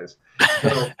Tais.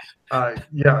 So,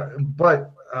 yeah,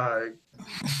 but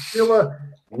Sheila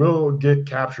will get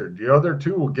captured. The other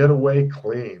two will get away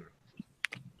clean.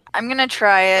 I'm going to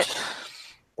try it.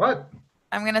 What?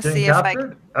 I'm going to Getting see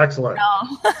captured? if I... Excellent.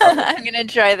 No. I'm going to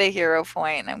try the hero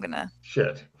point. I'm going to...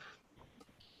 Shit.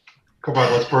 Come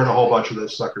on, let's burn a whole bunch of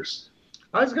those suckers.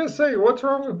 I was going to say, what's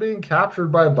wrong with being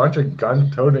captured by a bunch of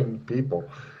gun-toting people?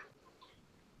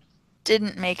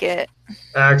 Didn't make it.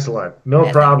 Excellent. No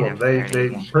At problem. They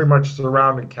 -30. pretty much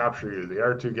surround and capture you. The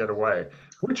other two get away,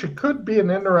 which it could be an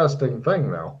interesting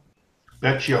thing, though.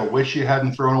 Bet you wish you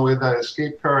hadn't thrown away that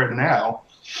escape card now.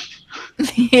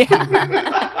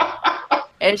 Yeah.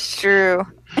 It's true.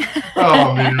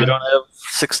 Oh, man. You don't have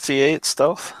 68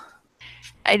 stealth?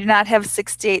 I do not have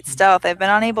 68 stealth. I've been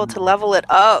unable to level it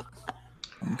up.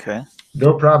 Okay.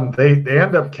 No problem. They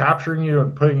end up capturing you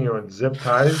and putting you in zip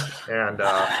ties and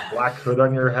a black hood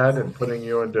on your head and putting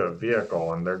you into a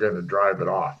vehicle, and they're going to drive it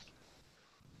off.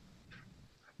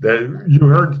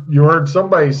 You heard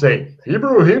somebody say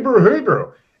Hebrew, Hebrew,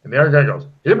 Hebrew, and the other guy goes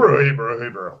Hebrew, Hebrew,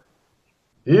 Hebrew,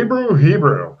 Hebrew,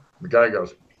 Hebrew. The guy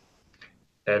goes,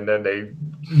 and then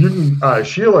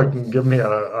Sheila can give me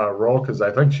a roll because I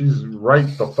think she's right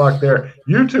the fuck there.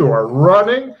 You two are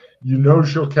running. You know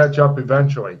she'll catch up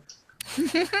eventually.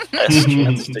 Best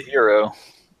chance to hero.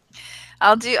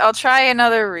 I'll try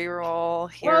another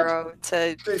reroll hero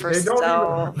for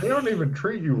stealth. They don't even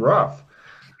treat you rough.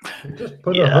 They just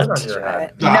put a hood on your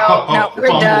head. No, we're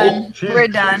done. We're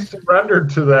done. She's surrendered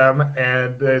to them,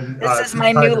 and then this is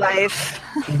my new life.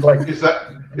 She's like, Is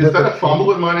that a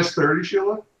fumble at -30,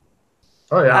 Sheila?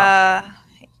 oh yeah.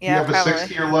 Yeah, you have probably. a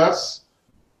 60 or less?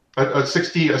 A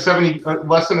 60, a 70,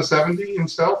 less than a 70 in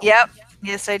stealth? Yep.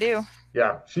 Yes, I do.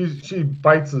 Yeah, she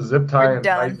bites the zip tie We're and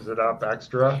done. tightens it up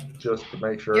extra just to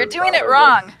make sure. You're doing it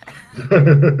wrong.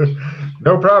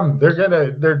 No problem.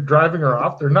 They're driving her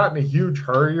off. They're not in a huge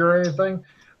hurry or anything.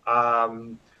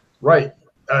 Right.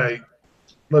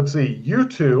 Let's see. You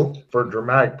two, for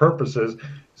dramatic purposes,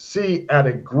 see at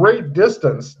a great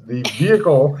distance the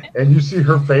vehicle, and you see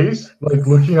her face like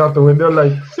looking out the window,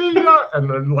 like see ya, and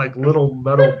then like little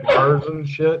metal bars and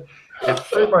shit. It's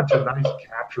pretty much a nice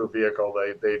capture vehicle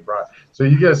they brought. So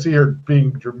you get to see her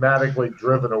being dramatically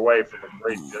driven away from a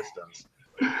great distance.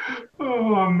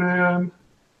 Oh, man.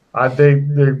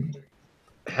 They're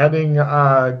heading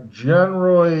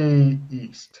generally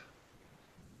east.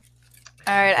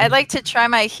 All right, I'd like to try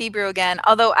my Hebrew again.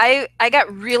 Although I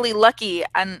got really lucky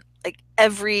on like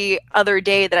every other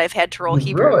day that I've had to roll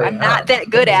Hebrew. Really? I'm not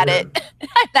that good at it.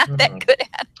 I'm not that good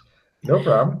at it. No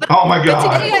problem. Oh, my But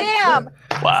God. today I am.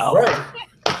 Wow. Right.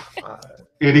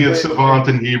 Idiot savant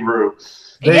in Hebrew.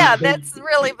 That's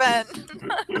really been.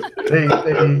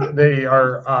 They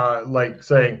are like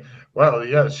saying, well,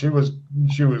 yeah, she was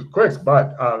quick,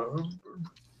 but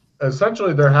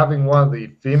essentially they're having one of the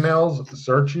females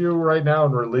search you right now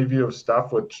and relieve you of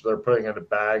stuff, which they're putting in a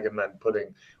bag and then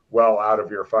putting well out of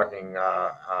your fucking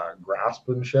grasp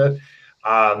and shit.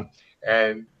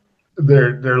 And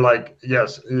they're like,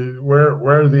 yes,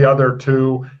 where are the other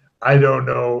two? I don't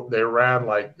know. They ran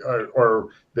like, or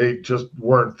they just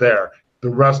weren't there. The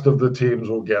rest of the teams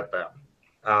will get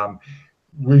them.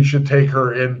 We should take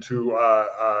her in to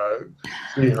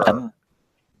see her.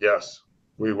 Yes,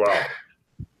 we will.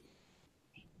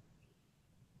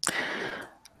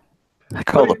 I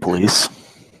call the police.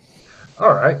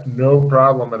 All right, no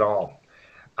problem at all.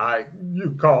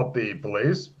 You called the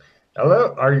police.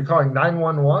 Hello, are you calling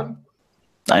 911?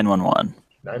 911.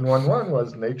 911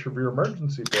 was the nature of your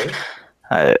emergency, please.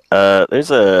 Hi. There's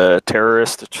a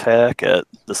terrorist attack at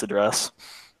this address.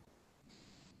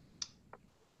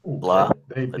 Blah.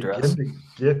 They address. begin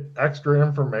to get extra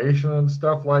information and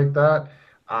stuff like that.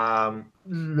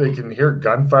 They can hear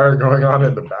gunfire going on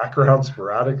in the background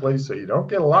sporadically, so you don't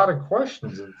get a lot of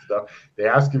questions and stuff. They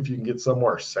ask if you can get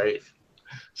somewhere safe.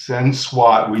 Send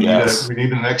SWAT. We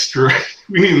need an extra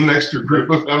group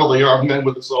of heavily armed men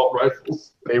with assault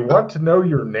rifles. They want to know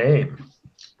your name.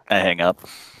 I hang up.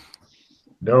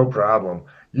 No problem.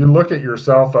 You look at your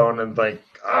cell phone and think,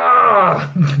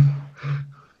 ah!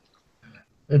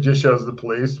 It just shows the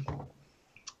police.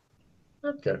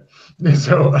 Okay.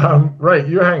 So, right,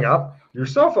 you hang up. Your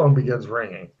cell phone begins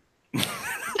ringing. You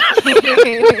look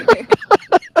at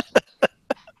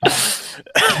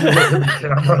the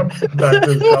camera, back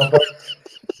to the cell phone.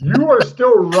 You are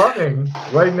still running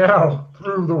right now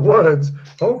through the woods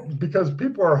because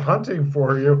people are hunting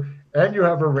for you, and you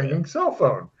have a ringing cell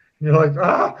phone. You're like,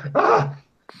 ah!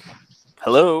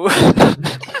 Hello?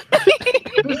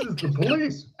 This is the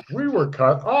police. We were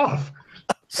cut off.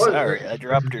 Sorry, I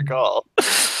dropped your call.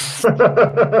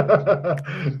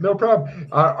 No problem.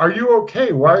 Are you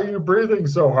okay? Why are you breathing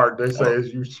so hard? They say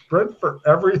as you sprint for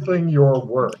everything you're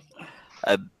worth.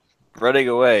 I'm running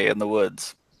away in the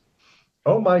woods.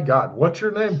 Oh my God. What's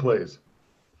your name, please?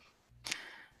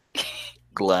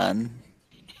 Glenn.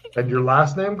 And your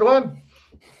last name, Glenn?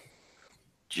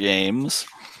 James.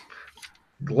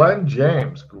 Glenn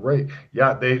James. Great.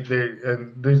 Yeah, they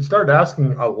start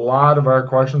asking a lot of our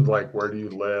questions like where do you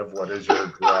live, what is your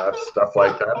address, stuff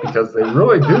like that, because they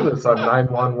really do this on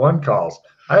 911 calls.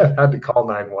 I have had to call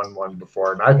 911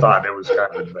 before, and I thought it was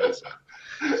kind of invasive.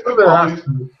 So they're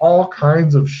asking all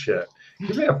kinds of shit.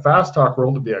 Give me a fast talk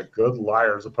roll to be a good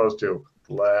liar as opposed to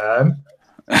Glenn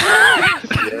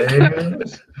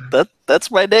James. That's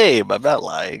my name. I'm not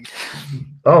lying.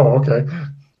 Oh, okay.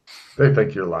 They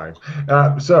think you're lying.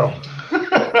 So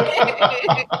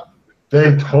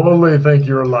they totally think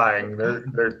you're lying.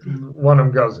 They're one of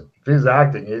them goes, if he's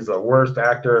acting, he's the worst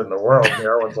actor in the world. And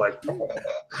everyone's like, oh.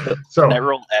 So can I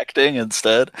roll acting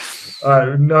instead?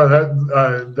 No,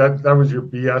 that was your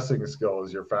BSing skill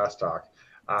is your fast talk.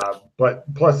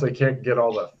 But plus they can't get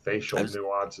all the facial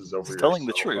nuances over your telling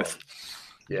the truth.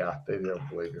 Yeah, they don't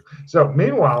believe you. So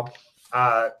meanwhile,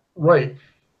 right.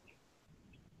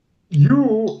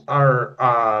 You are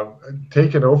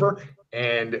taken over,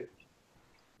 and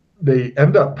they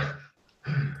end up.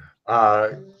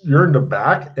 You're in the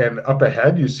back, and up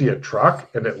ahead you see a truck,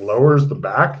 and it lowers the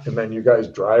back, and then you guys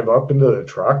drive up into the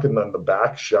truck, and then the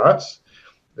back shuts,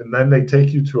 and then they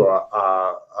take you to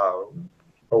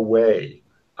a way.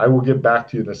 I will get back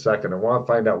to you in a second. I want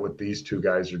to find out what these two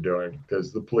guys are doing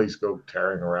because the police go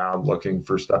tearing around looking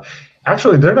for stuff.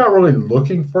 Actually, they're not really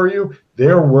looking for you.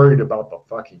 They're worried about the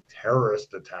fucking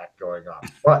terrorist attack going on.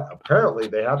 But apparently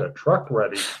they had a truck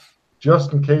ready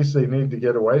just in case they need to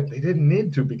get away. They didn't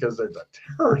need to because there's a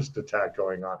terrorist attack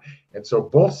going on. And so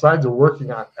both sides are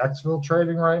working on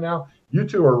exfiltrating right now. You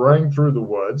two are running through the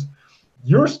woods.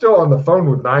 You're still on the phone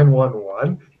with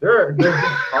 911. They're just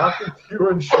talking to you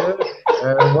and shit.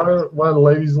 And one of the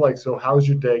ladies is like, so how's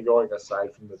your day going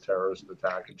aside from the terrorist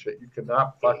attack and shit? You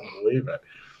cannot fucking believe it.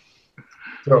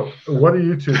 So what are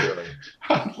you two doing?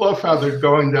 I love how they're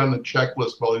going down the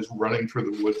checklist while he's running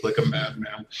through the woods like a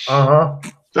madman. Uh-huh.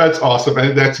 That's awesome.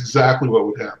 And that's exactly what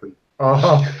would happen.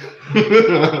 Uh-huh.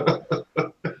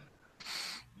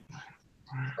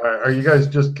 Are you guys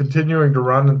just continuing to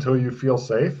run until you feel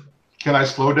safe? Can I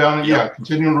slow down? Yeah,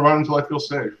 continuing to run until I feel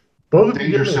safe. Both of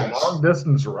you give me long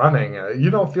distance running. You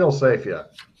don't feel safe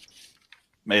yet.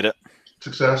 Made it.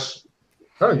 Success.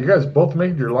 Oh, you guys both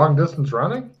made your long distance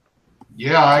running?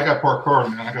 Yeah, I got parkour,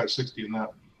 man. I got 60 in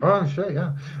that. Oh, shit,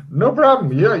 yeah. No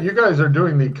problem. Yeah, you guys are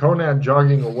doing the Conan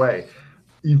jogging away.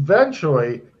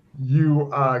 Eventually,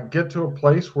 you get to a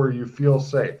place where you feel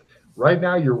safe. Right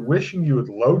now, you're wishing you had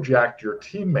low-jacked your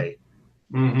teammate.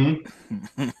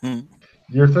 Mm-hmm.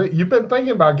 You've been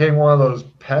thinking about getting one of those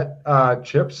pet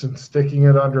chips and sticking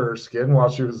it under her skin while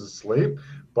she was asleep,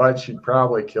 but she'd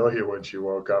probably kill you when she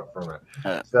woke up from it.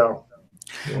 So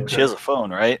she has a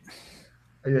phone, right?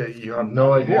 Yeah, you have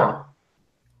no idea.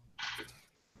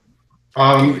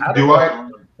 Do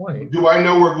I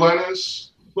know where Glenn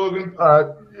is, Logan?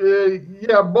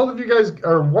 Yeah, both of you guys,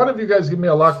 or one of you guys, give me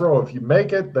a luck roll. If you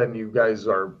make it, then you're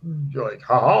like,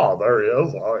 haha, there he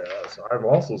is. Oh yes, I'm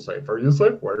also safe. Are you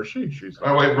safe? Where is she? She's.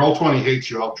 Oh wait, roll 20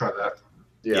 hates you. I'll try that.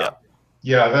 Yeah.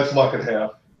 Yeah, that's luck at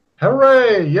half.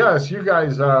 Hooray! Yes, you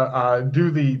guys do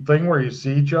the thing where you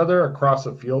see each other across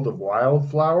a field of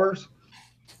wildflowers.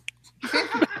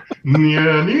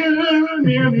 Nya, nya,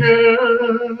 nya,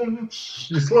 nya.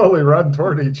 You slowly run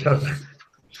toward each other.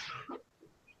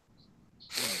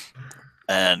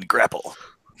 And grapple.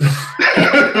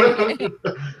 A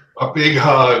big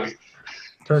hug.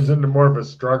 Turns into more of a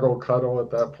struggle cuddle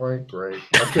at that point. Great.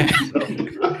 Okay,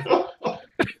 so.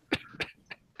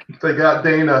 They got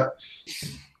Dana.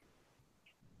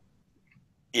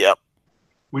 Yep.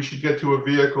 We should get to a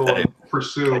vehicle and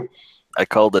pursue. I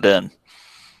called it in.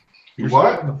 You're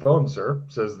What? still on the phone, sir,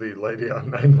 says the lady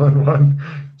on 911.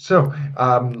 So,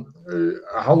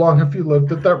 how long have you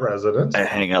lived at that residence? I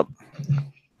hang up.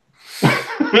 The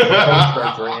phone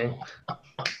starts ringing.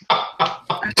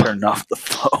 I turned off the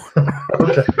phone.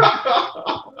 Okay.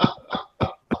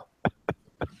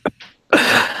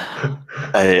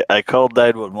 I called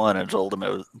 911 and told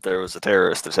them there was a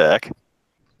terrorist attack.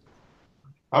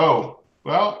 Oh,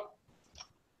 well,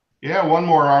 yeah, one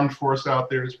more armed force out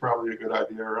there is probably a good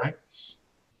idea, right?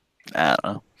 I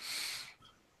don't know.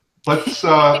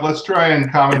 Let's try and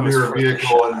commandeer a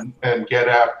vehicle and get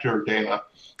after Dana.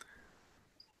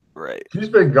 Right. She's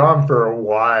been gone for a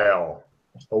while.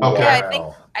 Okay.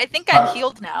 Yeah, I think I'm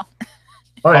healed now.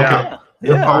 Oh, Okay. yeah.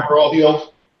 Yeah. We're all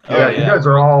healed. Yeah, Oh, you guys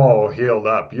are all healed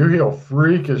up. You heal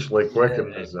freakishly quick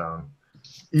in this zone.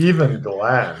 Even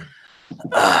Glenn.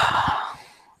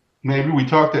 Maybe we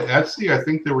talked to Etsy. I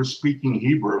think they were speaking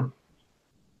Hebrew.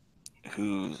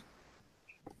 Who?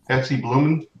 Etsy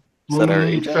that our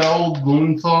agent?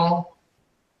 Blumenthal.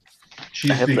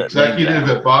 She's have the that executive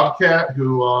name at Bobcat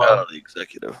who, Oh, the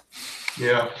executive.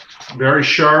 yeah, very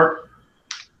sharp.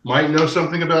 Might know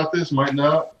something about this, might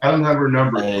not. I don't have her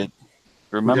number. I We have to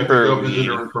remember go visit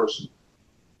her in person.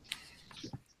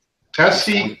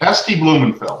 Esty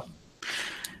Blumenfeld.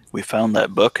 we found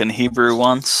that book in Hebrew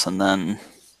once, and then it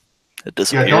Yeah,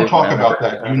 disappeared. don't talk whenever- about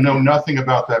that. You know nothing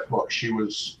about that book. She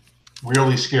was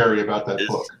really scary about that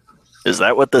book. Is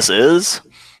that what this is?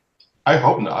 I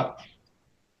hope not.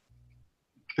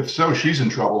 If so, she's in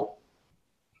trouble.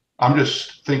 I'm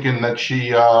just thinking that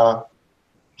she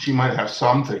might have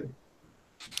something.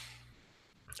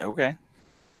 Okay.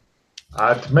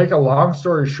 To make a long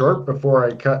story short, before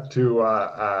I cut to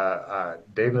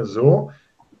Dana Zool,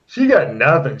 she got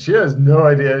nothing. She has no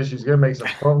idea. She's going to make some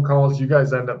phone calls. You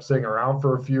guys end up sitting around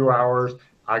for a few hours.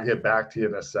 I'll get back to you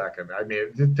in a second. I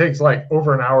mean, it takes like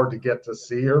over an hour to get to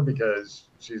see her because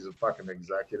she's a fucking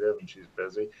executive and she's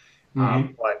busy.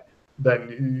 Mhm. But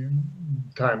then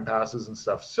time passes and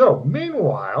stuff. So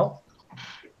meanwhile,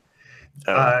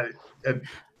 the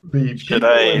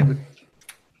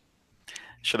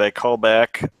Should I call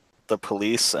back the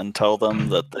police and tell them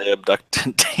that they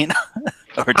abducted Dana?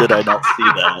 Or did I not see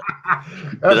that?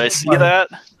 Did I see that?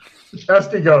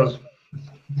 Esty goes,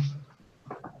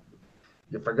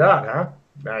 you forgot, huh?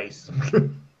 Nice.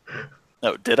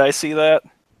 No, did I see that?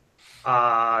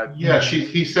 Yeah,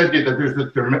 he said that there's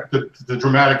the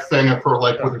dramatic thing of her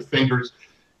like with her fingers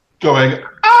going,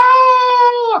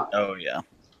 ah! Oh, yeah.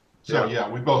 So yeah,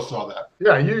 we both saw that.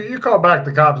 Yeah, you call back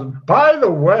the cops. By the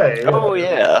way, Oh,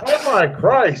 yeah. oh my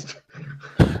Christ.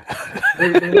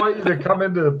 They want you to come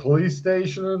into the police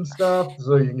station and stuff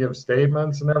so you can give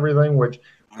statements and everything, which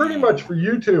pretty much for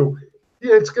you two,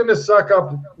 it's going to suck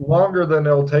up longer than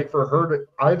it'll take for her to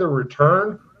either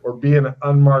return or be in an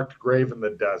unmarked grave in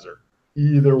the desert.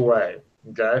 Either way,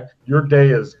 okay? Your day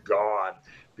is gone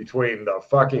between the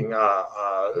fucking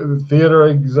theater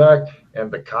exec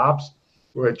and the cops,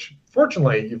 which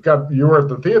fortunately you were at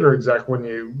the theater exec when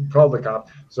you called the cop,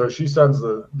 so she sends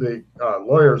the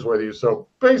lawyers with you. So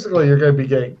basically you're going to be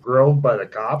getting grilled by the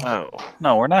cops. Oh,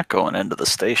 no, we're not going into the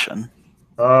station.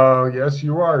 Oh, yes,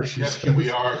 you are. Yes, we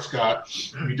are, Scott.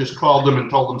 We just called them and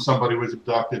told them somebody was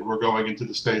abducted. We're going into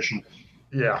the station.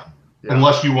 Yeah.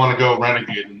 Unless you want to go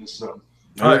renegade in this zone.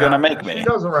 You're going to make me. She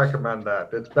doesn't recommend that.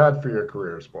 It's bad for your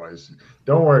careers, boys.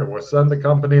 Don't worry. We'll send the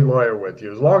company lawyer with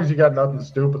you. As long as you got nothing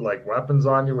stupid like weapons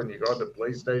on you when you go to the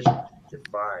police station, you're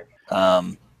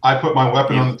fine. I put my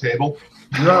weapon on the table.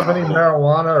 Do you have any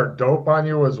marijuana or dope on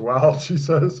you as well, she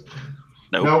says?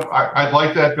 Nope. No, I'd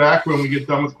like that back when we get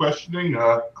done with questioning.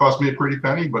 Cost me a pretty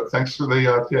penny, but thanks for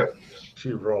the tip.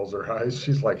 She rolls her eyes.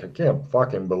 She's like, I can't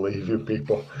fucking believe you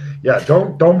people. Yeah,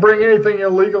 don't bring anything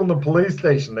illegal in the police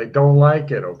station. They don't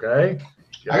like it, okay?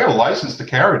 I got a license to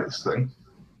carry this thing.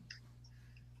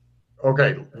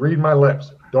 Okay, read my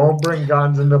lips. Don't bring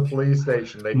guns in the police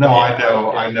station. No, I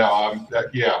know. I know.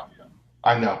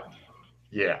 I know.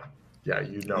 Yeah,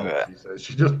 you know. Okay. She says.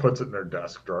 She just puts it in her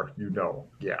desk drawer. You know.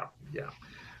 Yeah.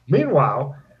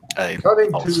 Meanwhile, I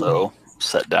cutting also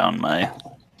set down my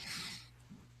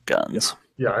guns.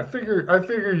 Yeah, I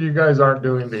figure you guys aren't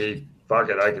doing the fuck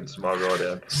it, I can smuggle it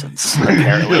in. Since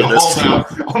apparently this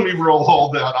let me roll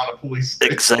hold out on a police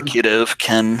station. Executive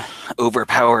can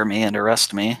overpower me and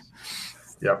arrest me.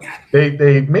 Yep.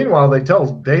 They meanwhile they tell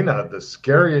Dana the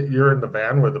scary you're in the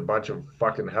van with a bunch of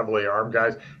fucking heavily armed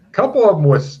guys. A couple of them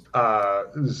with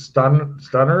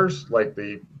stunners, like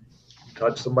the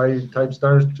touch somebody type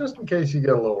stunners, just in case you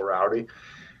get a little rowdy.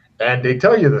 And they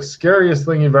tell you the scariest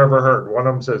thing you've ever heard. One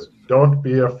of them says, "Don't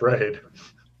be afraid."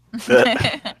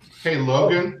 Hey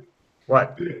Logan.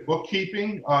 What?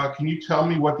 Bookkeeping. Can you tell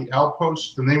me what the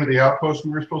name of the outpost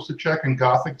we were supposed to check in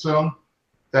Gothic Zone?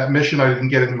 That mission I didn't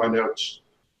get in my notes.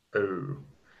 Oh.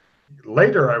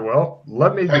 Later I will.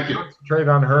 Let me concentrate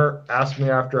on her. Ask me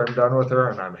after I'm done with her,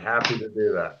 and I'm happy to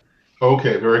do that.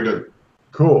 Okay, very good.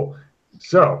 Cool.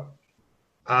 So,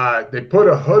 they put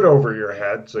a hood over your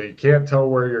head so you can't tell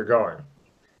where you're going.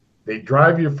 They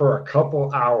drive you for a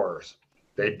couple hours.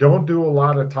 They don't do a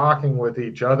lot of talking with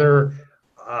each other,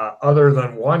 other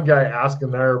than one guy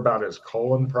asking there about his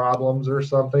colon problems or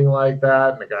something like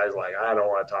that. And the guy's like, I don't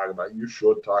want to talk about it. You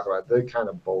should talk about it. That kind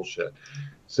of bullshit.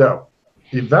 So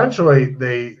eventually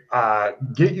they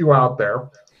get you out there.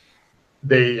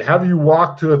 They have you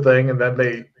walk to a thing, and then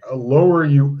they lower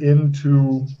you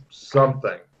into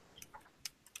something.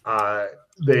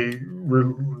 They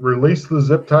release the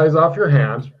zip ties off your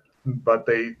hands, but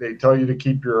they tell you to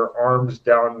keep your arms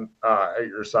down at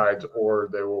your sides, or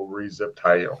they will re-zip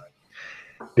tie you.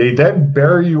 They then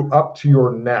bury you up to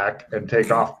your neck and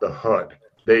take off the hood.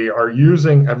 They are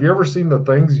using, have you ever seen the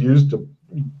things used to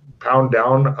pound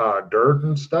down dirt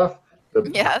and stuff?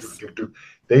 Yes.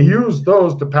 They use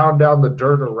those to pound down the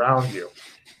dirt around you.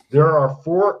 There are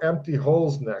 4 empty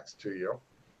holes next to you.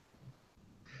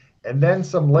 And then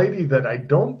some lady that I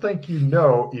don't think you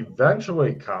know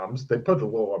eventually comes. They put a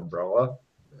little umbrella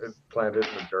planted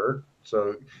in the dirt.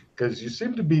 So, because you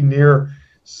seem to be near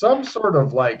some sort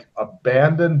of like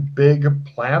abandoned big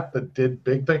plant that did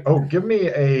big thing. Oh, give me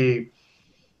a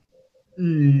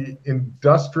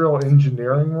industrial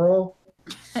engineering roll.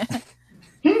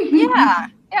 Yeah,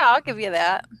 I'll give you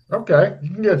that. Okay,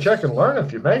 you can get a check and learn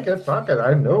if you make it. Fuck it,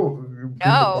 I know.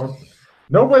 No.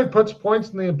 Nobody puts points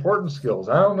in the important skills.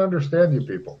 I don't understand you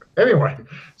people. Anyway,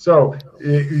 so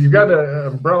you got an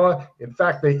umbrella. In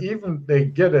fact, they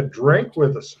get a drink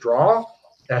with a straw,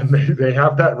 and they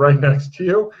have that right next to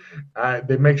you.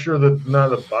 They make sure that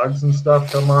none of the bugs and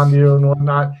stuff come on you and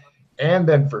whatnot. And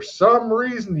then for some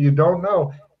reason you don't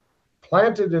know,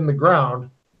 planted in the ground,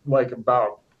 like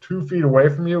about 2 feet away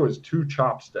from you, is 2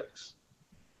 chopsticks.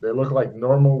 They look like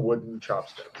normal wooden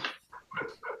chopsticks.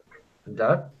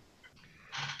 Okay?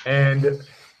 And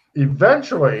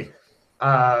eventually,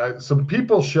 some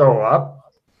people show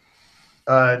up.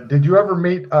 Did you ever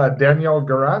meet Danielle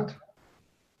Garant?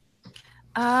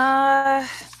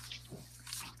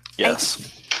 Yes.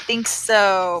 I think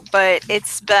so, but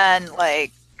it's been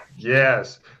like...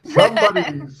 Yes.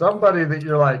 Somebody that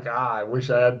you're like, I wish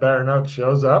I had better notes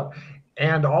shows up.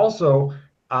 And also,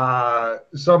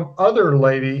 some other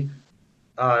lady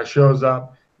shows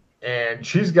up, and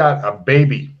she's got a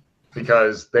baby,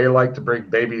 because they like to bring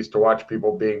babies to watch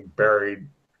people being buried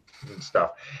and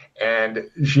stuff. And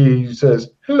she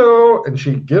says, hello, and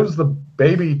she gives the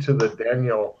baby to the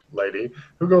Daniel lady,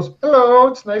 who goes, hello,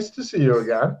 it's nice to see you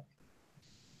again.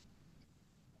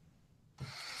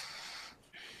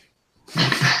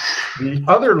 The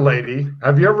other lady,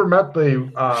 have you ever met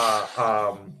the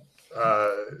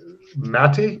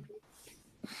Matty?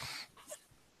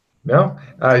 No?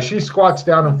 She squats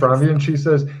down in front of you and she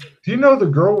says, do you know the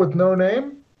girl with no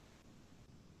name?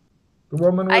 The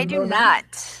woman with I do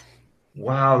not.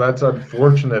 Wow, that's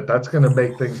unfortunate. That's going to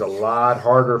make things a lot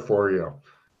harder for you.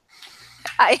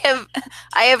 I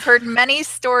have heard many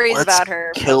stories about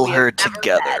her. Kill her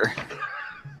together.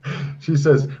 She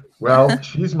says, well,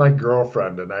 she's my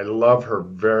girlfriend and I love her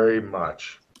very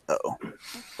much. Oh.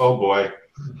 Oh boy.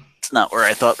 It's not where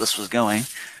I thought this was going.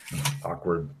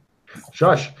 Awkward.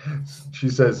 Shush. She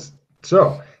says,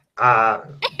 so,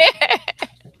 I'm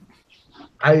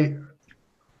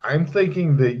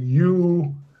thinking that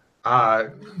you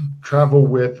travel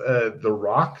with The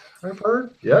Rock, I've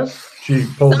heard. Yes? She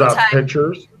pulls out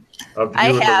pictures of you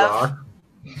and The Rock.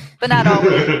 But not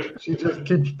always. She just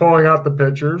keeps pulling out the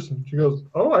pictures. And she goes,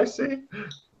 oh, I see.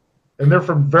 And they're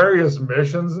from various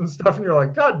missions and stuff. And you're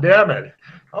like, God damn it.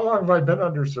 How long have I been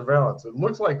under surveillance? It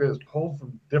looks like it was pulled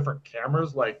from different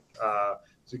cameras, like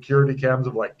security cams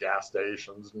of like gas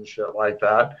stations and shit like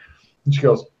that. And she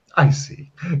goes, I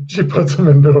see. She puts them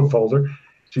into a folder.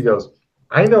 She goes,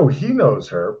 I know he knows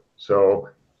her, so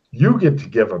you get to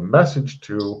give a message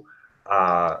to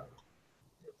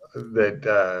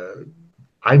that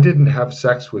I didn't have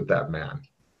sex with that man.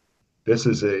 This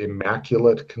is an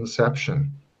immaculate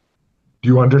conception. Do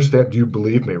you understand? Do you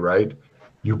believe me, right?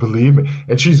 You believe me.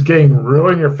 And she's getting real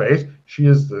in your face. She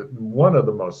is one of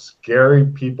the most scary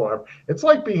people ever. It's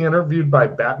like being interviewed by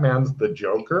Batman's The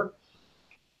Joker.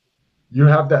 You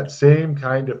have that same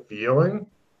kind of feeling.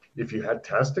 If you had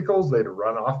testicles, they'd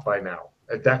run off by now.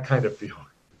 At that kind of feeling.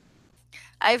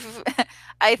 I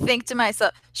think to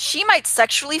myself, she might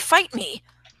sexually fight me.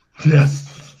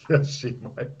 Yes, she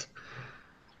might.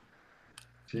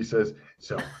 She says,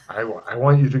 so I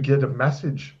want you to get a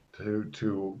message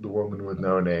to the woman with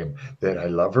no name that I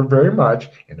love her very much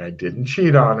and I didn't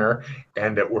cheat on her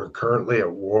and that we're currently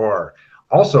at war.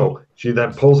 Also, she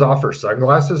then pulls off her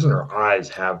sunglasses and her eyes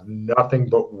have nothing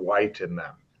but white in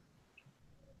them.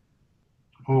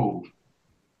 Oh.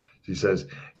 She says,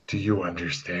 do you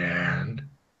understand?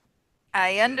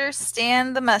 I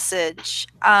understand the message.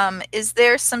 Is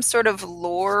there some sort of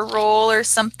lore roll or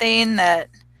something that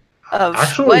of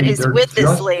actually, what is with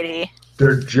this lady?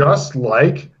 They're just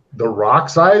like the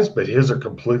Rock's eyes, but his are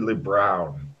completely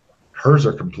brown. Hers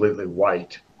are completely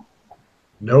white.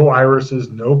 No irises,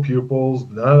 no pupils,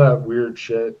 none of that weird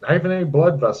shit. Not even any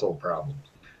blood vessel problems.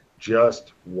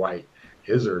 Just white.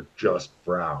 His are just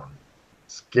brown.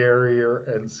 Scarier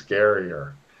and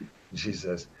scarier. And she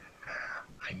says,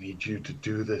 I need you to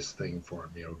do this thing for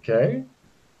me, okay?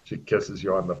 She kisses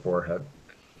you on the forehead,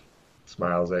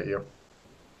 smiles at you.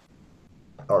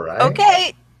 All right.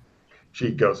 Okay.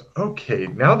 She goes, okay,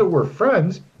 now that we're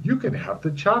friends, you can have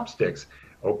the chopsticks.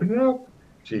 Open it up.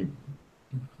 She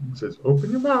says,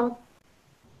 open your mouth.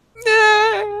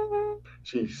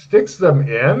 She sticks them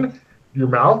in your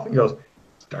mouth and goes,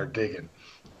 start digging.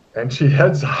 And she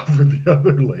heads off with the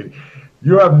other lady.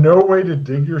 You have no way to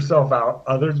dig yourself out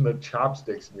other than the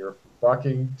chopsticks in your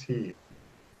fucking teeth.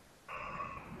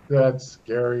 That's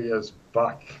scary as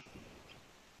fuck.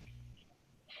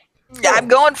 I'm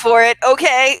going for it.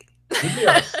 Okay. Give me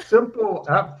a simple,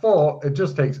 at full, it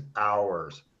just takes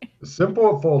hours. A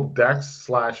simple at full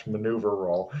dex/maneuver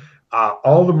roll.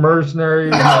 All the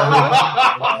mercenaries.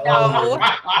 No.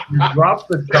 You drop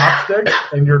the chopsticks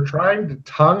and you're trying to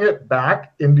tongue it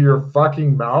back into your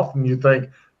fucking mouth and you think,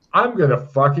 I'm going to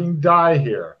fucking die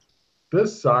here.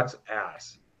 This sucks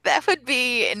ass. That would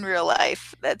be in real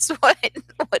life. That's what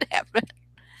would happen.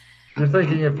 You're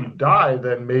thinking if you die,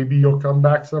 then maybe you'll come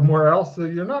back somewhere else so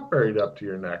you're not buried up to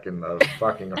your neck in the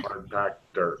fucking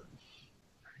hard-packed dirt.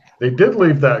 They did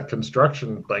leave that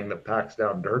construction thing that packs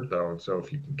down dirt, though, so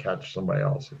if you can catch somebody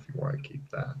else if you want to keep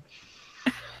that.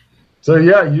 So,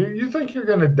 yeah, you think you're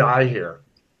going to die here.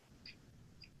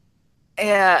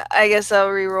 Yeah, I guess I'll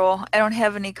re-roll. I don't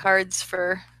have any cards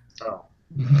for...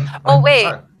 Oh,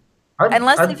 wait.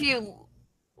 Unless if you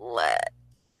let...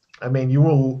 I mean, you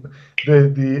will...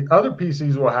 The other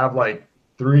PCs will have, like,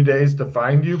 3 days to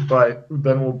find you, but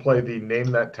then we'll play the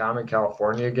Name That Town in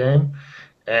California game,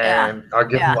 and I'll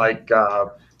give them, like,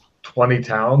 20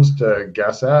 towns to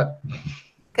guess at.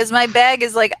 Because my bag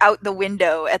is, like, out the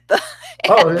window at the...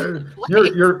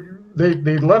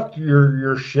 They left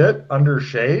your shit under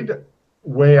shade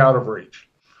way out of reach.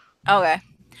 Okay.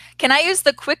 Can I use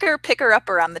the quicker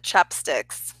picker-upper on the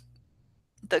chopsticks?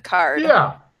 The card.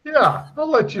 Yeah, I'll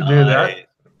let you do that.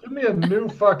 Give me a new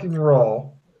fucking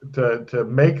roll to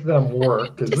make them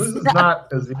work, because this is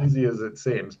not as easy as it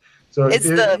seems. So it's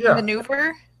the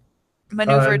maneuver?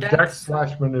 Maneuver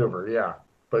dex/maneuver, yeah.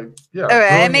 But yeah.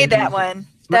 Okay, I made that one.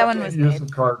 That one was use the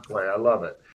card play. I love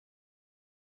it.